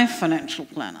from my financial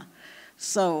planner.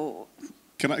 So...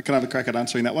 Can I have a crack at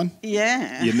answering that one?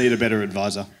 Yeah. You need a better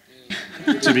advisor.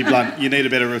 To be blunt, you need a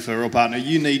better referral partner.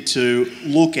 You need to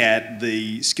look at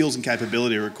the skills and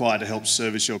capability required to help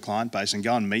service your client base and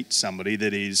go and meet somebody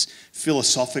that is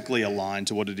philosophically aligned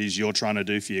to what it is you're trying to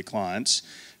do for your clients,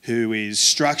 who is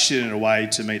structured in a way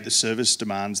to meet the service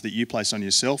demands that you place on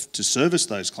yourself to service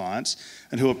those clients,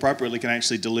 and who appropriately can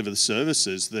actually deliver the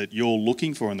services that you're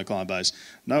looking for in the client base.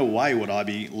 No way would I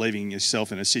be leaving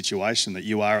yourself in a situation that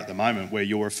you are at the moment, where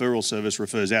your referral service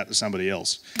refers out to somebody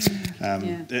else.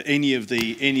 Any of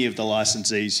the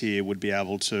licensees here would be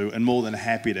able to, and more than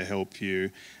happy to help you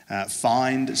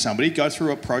find somebody, go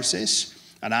through a process,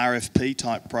 an RFP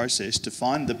type process, to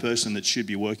find the person that should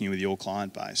be working with your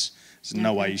client base. There's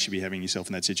no way you should be having yourself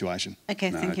in that situation.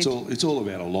 Okay, thank you. It's all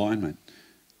about alignment.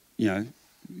 You know,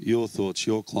 your thoughts,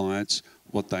 your clients,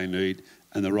 what they need,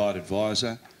 and the right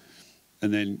advisor.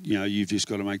 And then, you know, you've just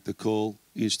got to make the call,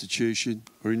 institution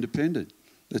or independent.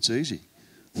 That's easy.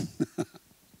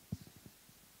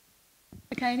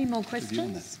 Okay, any more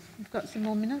questions? We've got some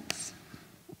more minutes.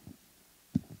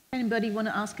 Anybody want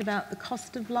to ask about the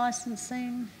cost of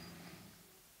licensing?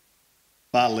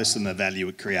 Far less than the value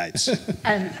it creates.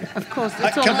 And of course,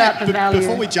 it's all about the value.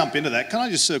 Before we jump into that, can I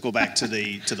just circle back to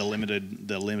the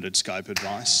limited scope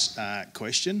advice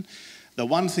question? The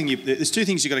one thing there's two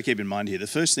things you've got to keep in mind here. The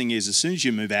first thing is, as soon as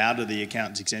you move out of the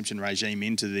accountant's exemption regime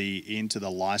into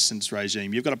the license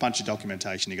regime, you've got a bunch of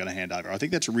documentation you've got to hand over. I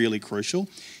think that's really crucial.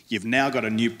 You've now got a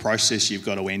new process you've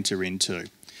got to enter into.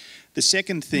 The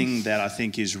second thing that I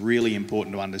think is really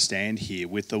important to understand here,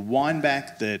 with the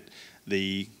windback that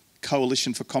the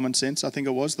Coalition for Common Sense, I think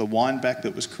it was, the windback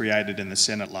that was created in the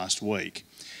Senate last week,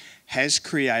 has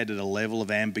created a level of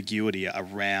ambiguity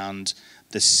around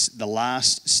the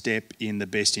last step in the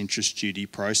best interest duty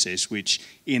process, which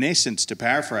in essence, to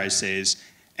paraphrase, says,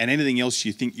 and anything else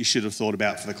you think you should have thought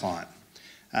about for the client.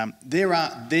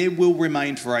 There will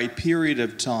remain for a period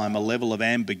of time a level of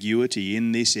ambiguity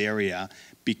in this area,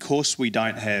 because we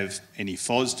don't have any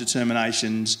FOS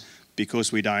determinations,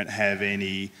 because we don't have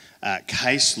any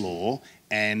case law,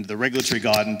 and the regulatory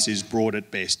guidance is broad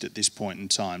at best at this point in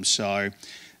time. So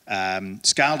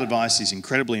scaled advice is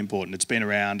incredibly important. It's been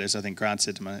around, as I think Grant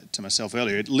said to myself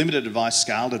earlier, limited advice,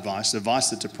 scaled advice, advice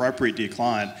that's appropriate to your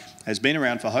client, has been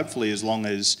around for hopefully as long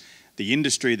as the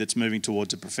industry that's moving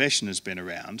towards a profession has been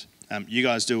around. You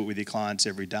guys do it with your clients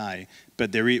every day,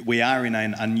 but we are in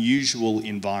an unusual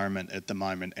environment at the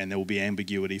moment, and there will be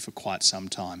ambiguity for quite some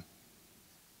time.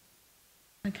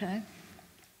 Okay.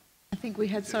 I think we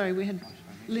had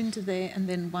Linda there and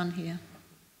then one here.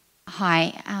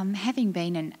 Hi. Having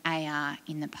been an AR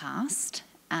in the past,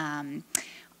 I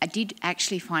did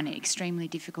actually find it extremely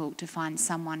difficult to find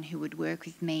someone who would work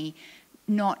with me,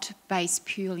 not based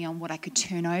purely on what I could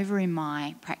turn over in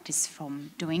my practice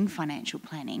from doing financial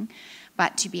planning,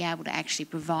 but to be able to actually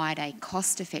provide a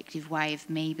cost-effective way of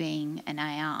me being an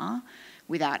AR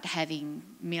without having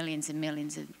millions and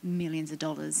millions of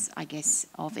dollars, I guess,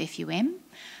 of FUM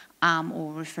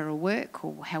or referral work,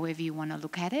 or however you want to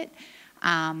look at it.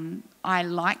 I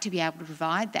like to be able to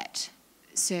provide that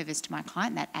service to my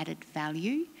client, that added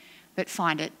value, but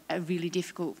find it a really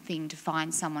difficult thing to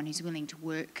find someone who's willing to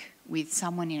work with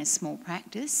someone in a small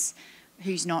practice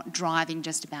who's not driving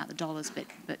just about the dollars, but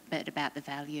about the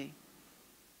value.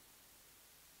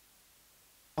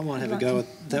 I might have a go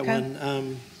at that one.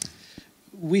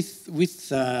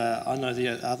 I know the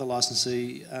other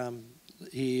licensee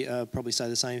here probably say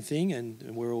the same thing,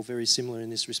 and we're all very similar in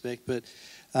this respect, but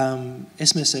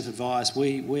SMSF advice,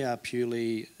 we are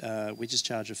purely, we just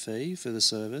charge a fee for the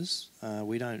service.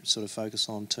 We don't sort of focus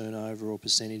on turnover or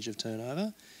percentage of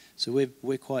turnover. So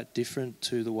we're quite different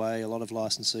to the way a lot of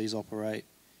licensees operate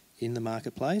in the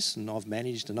marketplace, and I've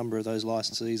managed a number of those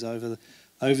licensees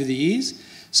over the years.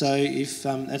 So if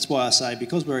that's why I say,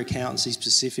 because we're accountancy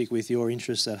specific with your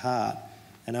interests at heart,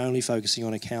 and only focusing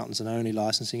on accountants and only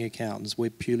licensing accountants, we're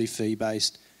purely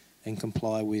fee-based and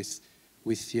comply with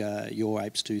your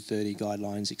APES 230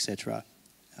 guidelines, etc.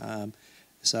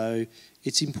 So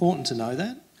it's important to know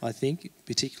that, I think,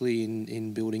 particularly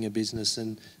in building a business.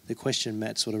 And the question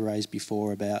Matt sort of raised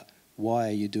before about why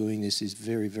are you doing this is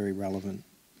very, very relevant.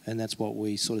 And that's what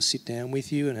we sort of sit down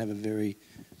with you and have a very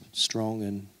strong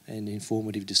and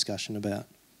informative discussion about.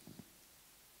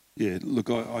 Yeah, look,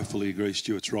 I fully agree.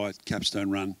 Stuart's right. Capstone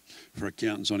run for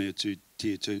accountants on our tier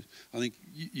 2. I think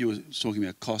you were talking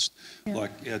about cost. Yeah.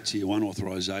 Like our tier 1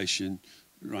 authorisation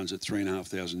runs at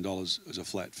 $3,500 as a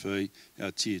flat fee.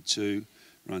 Our tier 2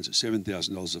 runs at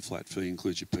 $7,000 as a flat fee,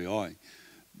 includes your PI.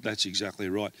 That's exactly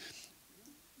right.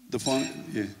 The final,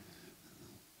 yeah.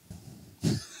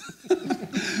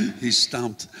 He's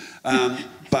stumped.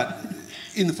 But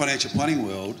in the financial planning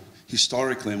world,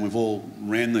 historically, and we've all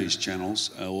ran these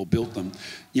channels or built them,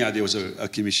 you know, there was a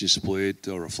commission split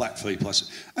or a flat fee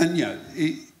plus, and you know,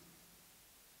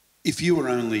 if you were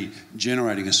only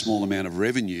generating a small amount of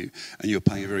revenue and you're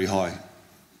paying a very high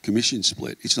commission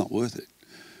split, it's not worth it.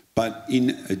 But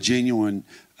in a genuine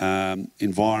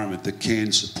environment that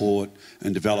can support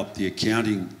and develop the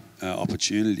accounting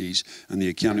opportunities and the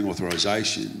accounting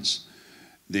authorisations,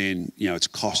 then you know it's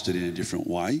costed in a different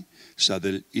way so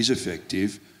that it is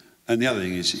effective. And the other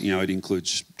thing is, you know, it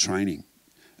includes training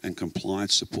and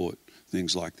compliance support,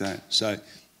 things like that. So,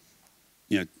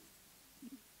 you know,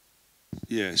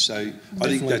 yeah, so I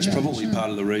think that's probably part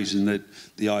of the reason that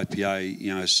the IPA,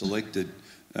 you know, selected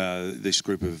this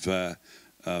group of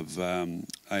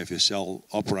AFSL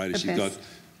operators. You've got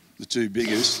the two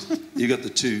biggest. You've got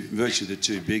virtually the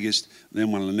two biggest,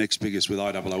 then one of the next biggest with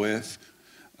IOOF.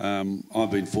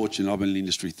 I've been fortunate. I've been in the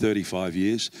industry 35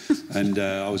 years, and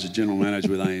I was a general manager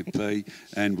with AMP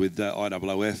and with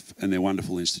IOOF, and they're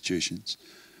wonderful institutions.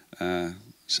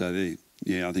 So,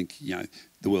 yeah, I think you know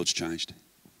the world's changed.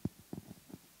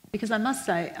 Because I must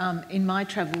say, in my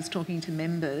travels talking to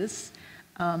members,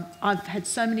 I've had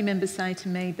so many members say to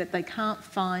me that they can't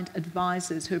find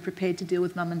advisors who are prepared to deal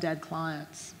with mum and dad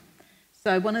clients.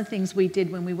 So one of the things we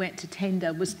did when we went to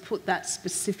tender was put that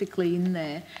specifically in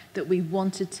there, that we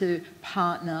wanted to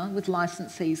partner with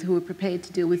licensees who were prepared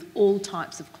to deal with all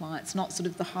types of clients, not sort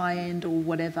of the high end or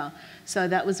whatever. So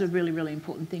that was a really, really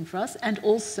important thing for us. And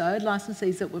also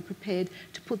licensees that were prepared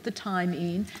to put the time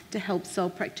in to help sole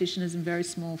practitioners and very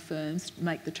small firms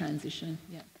make the transition.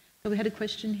 Yeah. So we had a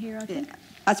question here, I think. Yeah.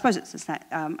 I suppose it's just that,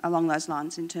 along those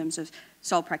lines in terms of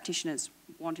sole practitioners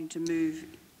wanting to move.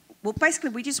 Well, basically,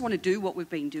 we just want to do what we've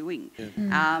been doing.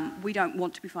 Yeah. We don't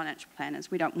want to be financial planners.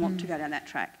 We don't want to go down that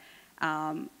track.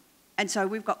 And so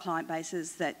we've got client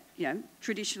bases that, you know,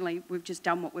 traditionally we've just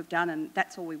done what we've done and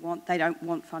that's all we want. They don't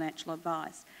want financial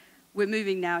advice. We're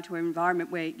moving now to an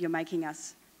environment where you're making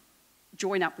us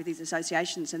join up with these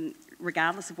associations, and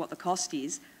regardless of what the cost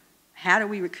is, how do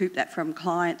we recoup that from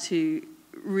clients who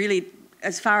really,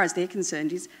 as far as they're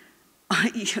concerned, is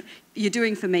you're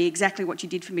doing for me exactly what you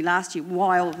did for me last year.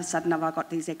 Why all of a sudden have I got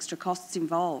these extra costs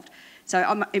involved?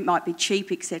 So it might be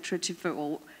cheap, etc.,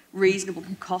 for reasonable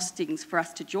costings for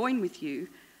us to join with you.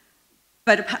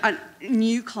 But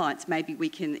new clients, maybe we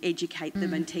can educate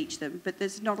them and teach them. But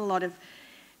there's not a lot of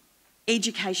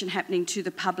education happening to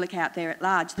the public out there at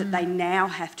large that they now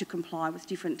have to comply with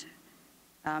different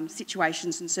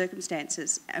situations and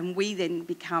circumstances. And we then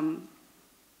become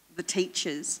the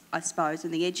teachers, I suppose,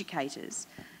 and the educators.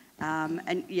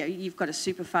 And you know, you've got a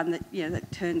super fund that, you know,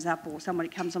 that turns up, or somebody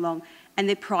comes along and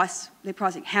they're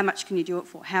pricing, how much can you do it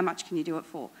for? How much can you do it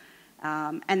for?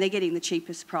 And they're getting the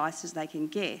cheapest prices they can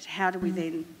get. How do we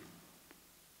then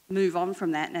move on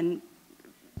from that and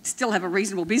still have a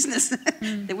reasonable business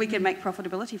that we can make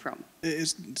profitability from?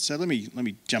 So let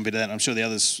me jump into that. I'm sure the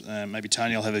others, maybe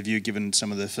Tony will have a view given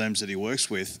some of the firms that he works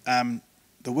with.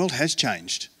 The world has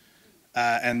changed.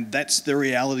 And that's the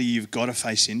reality you've got to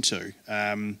face into.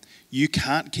 You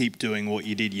can't keep doing what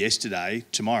you did yesterday,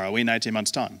 tomorrow, in 18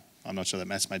 months' time. I'm not sure that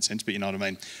maths made sense, but you know what I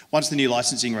mean. Once the new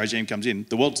licensing regime comes in,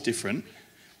 the world's different.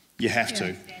 You have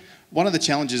to. One of the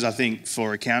challenges, I think,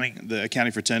 for the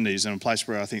accounting fraternities, and a place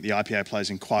where I think the IPA plays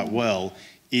in quite well,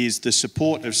 is the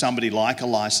support of somebody like a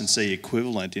licensee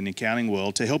equivalent in the accounting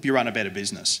world to help you run a better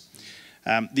business.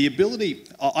 The ability,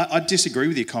 I disagree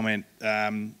with your comment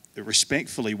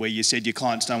respectfully where you said your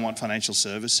clients don't want financial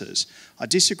services. I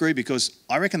disagree because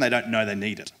I reckon they don't know they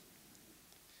need it.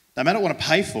 They may not want to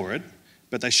pay for it,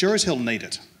 but they sure as hell need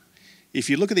it. If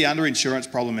you look at the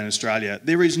underinsurance problem in Australia,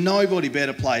 there is nobody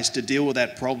better placed to deal with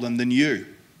that problem than you.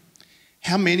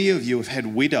 How many of you have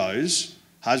had widows,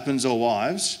 husbands or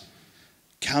wives,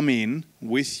 come in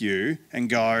with you and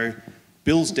go,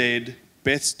 Bill's dead,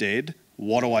 Beth's dead,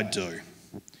 what do I do?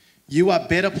 You are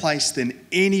better placed than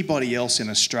anybody else in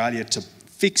Australia to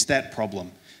fix that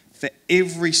problem for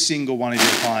every single one of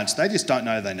your clients. They just don't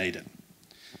know they need it.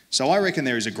 So I reckon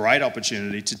there is a great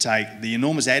opportunity to take the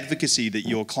enormous advocacy that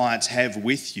your clients have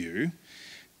with you,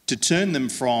 to turn them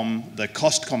from the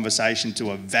cost conversation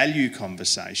to a value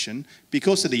conversation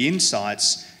because of the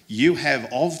insights you have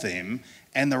of them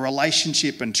and the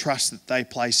relationship and trust that they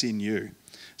place in you.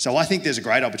 So I think there's a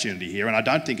great opportunity here, and I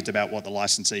don't think it's about what the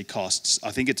licensee costs.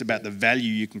 I think it's about the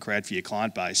value you can create for your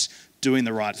client base, doing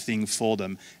the right thing for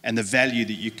them, and the value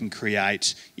that you can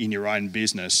create in your own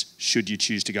business should you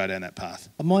choose to go down that path.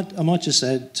 I might just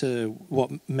add to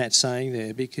what Matt's saying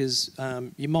there, because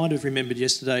you might have remembered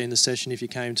yesterday in the session, if you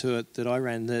came to it, that I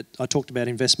ran, that I talked about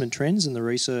investment trends and the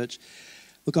research.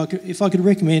 Look, if I could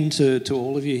recommend to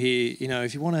all of you here, you know,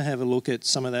 if you want to have a look at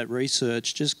some of that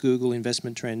research, just Google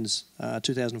investment trends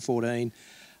 2014,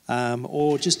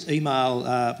 or just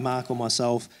email Mark or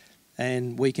myself,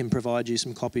 and we can provide you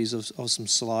some copies of some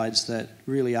slides that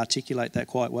really articulate that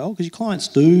quite well, because your clients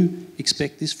do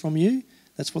expect this from you.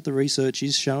 That's what the research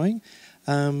is showing.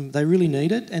 They really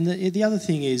need it. And the other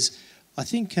thing is, I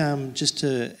think just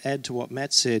to add to what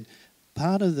Matt said,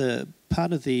 part of the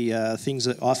things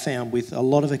that I found with a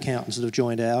lot of accountants that have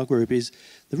joined our group is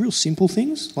the real simple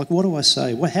things, like what do I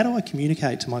say? How do I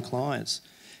communicate to my clients?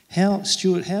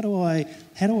 Stuart, how do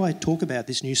I talk about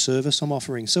this new service I'm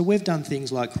offering? So we've done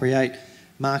things like create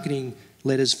marketing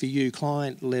letters for you,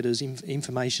 client letters,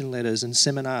 information letters, and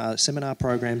seminar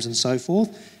programs and so forth.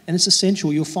 And it's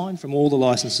essential. You'll find from all the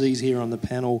licensees here on the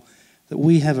panel that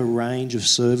we have a range of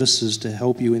services to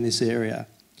help you in this area,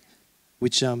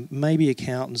 which maybe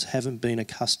accountants haven't been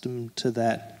accustomed to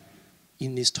that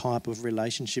in this type of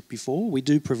relationship before. We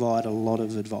do provide a lot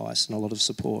of advice and a lot of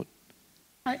support.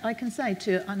 I can say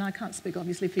too, and I can't speak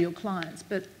obviously for your clients,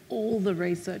 but all the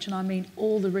research, and I mean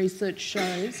all the research,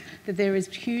 shows that there is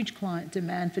huge client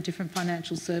demand for different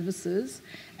financial services,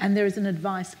 and there is an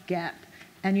advice gap.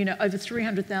 And you know, over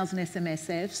 300,000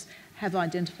 SMSFs have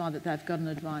identified that they've got an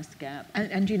advice gap.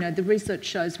 And you know, the research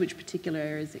shows which particular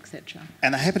areas, etc.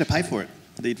 And they're happy to pay for it.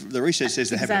 The research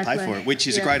says they're happy to pay for it, which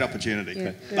is a great opportunity.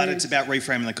 Yeah, but it's about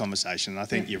reframing the conversation. I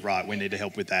think you're right. We need to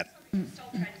help with that.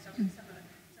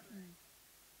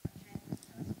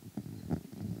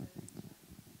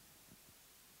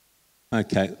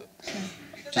 Okay.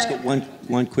 Just got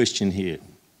one question here.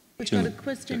 We've got a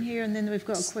question here, and then we've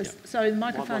got a question. So the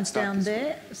microphone's down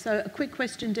there. So a quick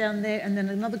question down there, and then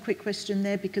another quick question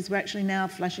there, because we're actually now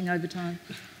flashing over time.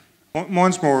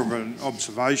 Mine's more of an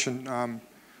observation. I'm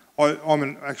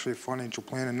actually a financial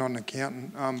planner, not an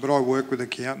accountant, but I work with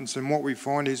accountants, and what we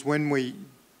find is when we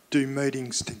do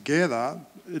meetings together,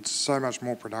 it's so much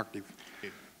more productive.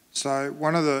 So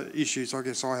one of the issues I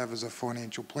guess I have as a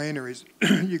financial planner is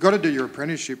you've got to do your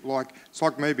apprenticeship. It's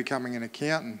like me becoming an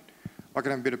accountant. I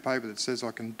can have a bit of paper that says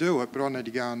I can do it, but I need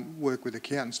to go and work with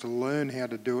accountants to learn how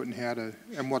to do it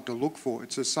and what to look for.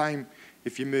 It's the same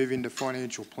if you move into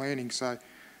financial planning. So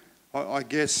I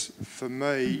guess for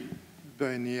me,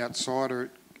 being the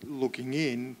outsider looking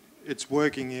in, it's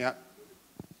working out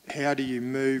how do you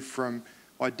move from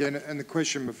and the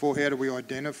question before, how do we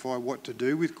identify what to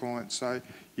do with clients? So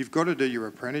you've got to do your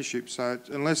apprenticeship. So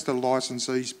unless the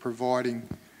licensee's providing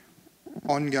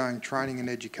ongoing training and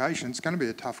education, it's going to be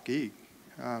a tough gig.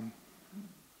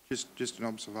 Just an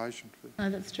observation. No,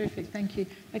 that's terrific. Thank you.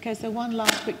 Okay, so one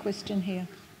last quick question here.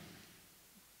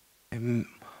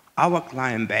 Our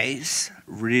client base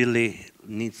really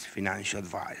needs financial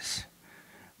advice.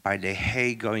 Are they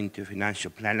hate going to financial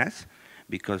planners?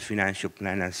 Because financial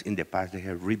planners in the past, they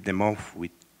have ripped them off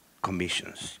with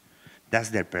commissions. That's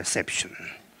their perception.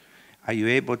 Are you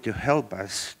able to help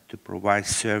us to provide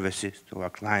services to our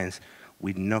clients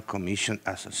with no commission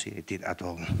associated at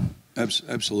all?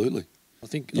 Absolutely. I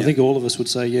think all of us would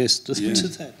say yes to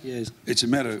that. Yes. It's a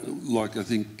matter, like I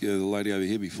think the lady over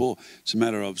here before, it's a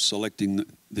matter of selecting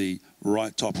the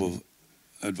right type of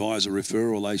advisor-referral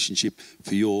relationship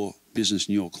for your business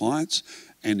and your clients,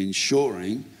 and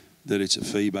ensuring that it's a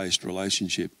fee-based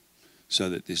relationship so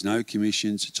that there's no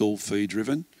commissions, it's all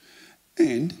fee-driven.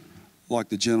 And, like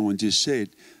the gentleman just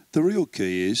said, the real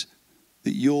key is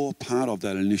that you're part of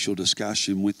that initial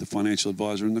discussion with the financial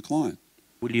advisor and the client.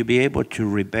 Will you be able to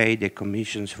rebate the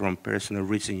commissions from personal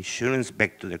risk insurance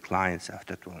back to the clients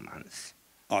after 12 months?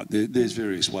 There's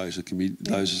various ways that can be,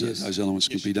 those elements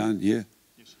can be done, yeah.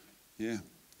 Yes. Yeah,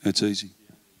 that's easy.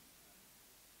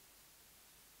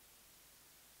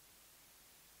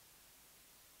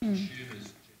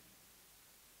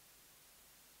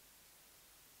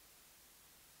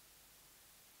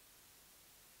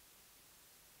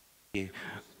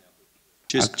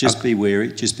 Just be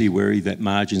wary that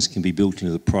margins can be built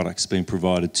into the products being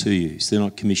provided to you. So they're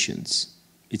not commissions,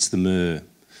 it's the MER.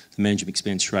 the management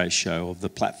expense ratio of the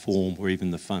platform or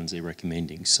even the funds they're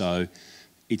recommending. So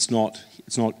it's not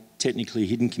technically a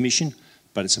hidden commission,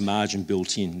 but it's a margin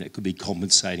built in that could be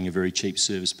compensating a very cheap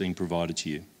service being provided to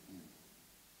you.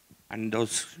 And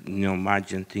those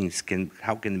margin things,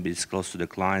 how can it be disclosed to the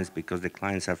clients? Because the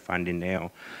clients are finding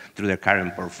now through their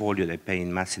current portfolio, they're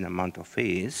paying massive amount of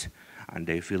fees, and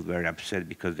they feel very upset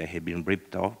because they have been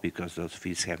ripped off because those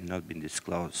fees have not been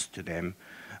disclosed to them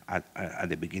at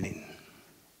the beginning.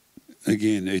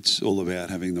 Again, it's all about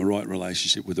having the right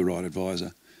relationship with the right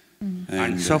advisor.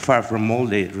 And so far from all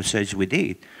the research we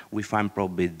did, we find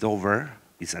probably Dover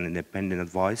is an independent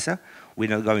advisor. We're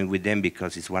not going with them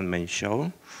because it's one-man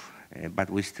show, but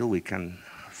we can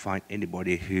find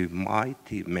anybody who my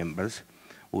team members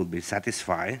will be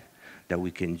satisfied that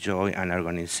we can join an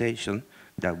organization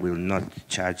that will not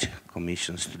charge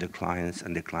commissions to the clients,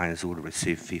 and the clients will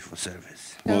receive fee for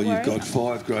service. Well, you've got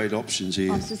 5 great options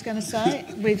here. I was just going to say,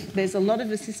 there's a lot of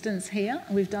assistance here.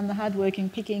 We've done the hard work in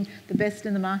picking the best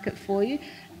in the market for you.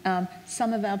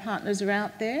 Some of our partners are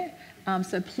out there,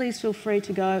 so please feel free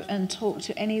to go and talk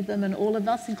to any of them and all of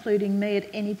us, including me, at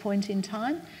any point in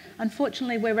time.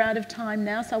 Unfortunately, we're out of time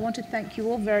now, so I want to thank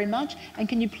you all very much. And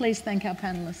can you please thank our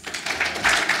panellists?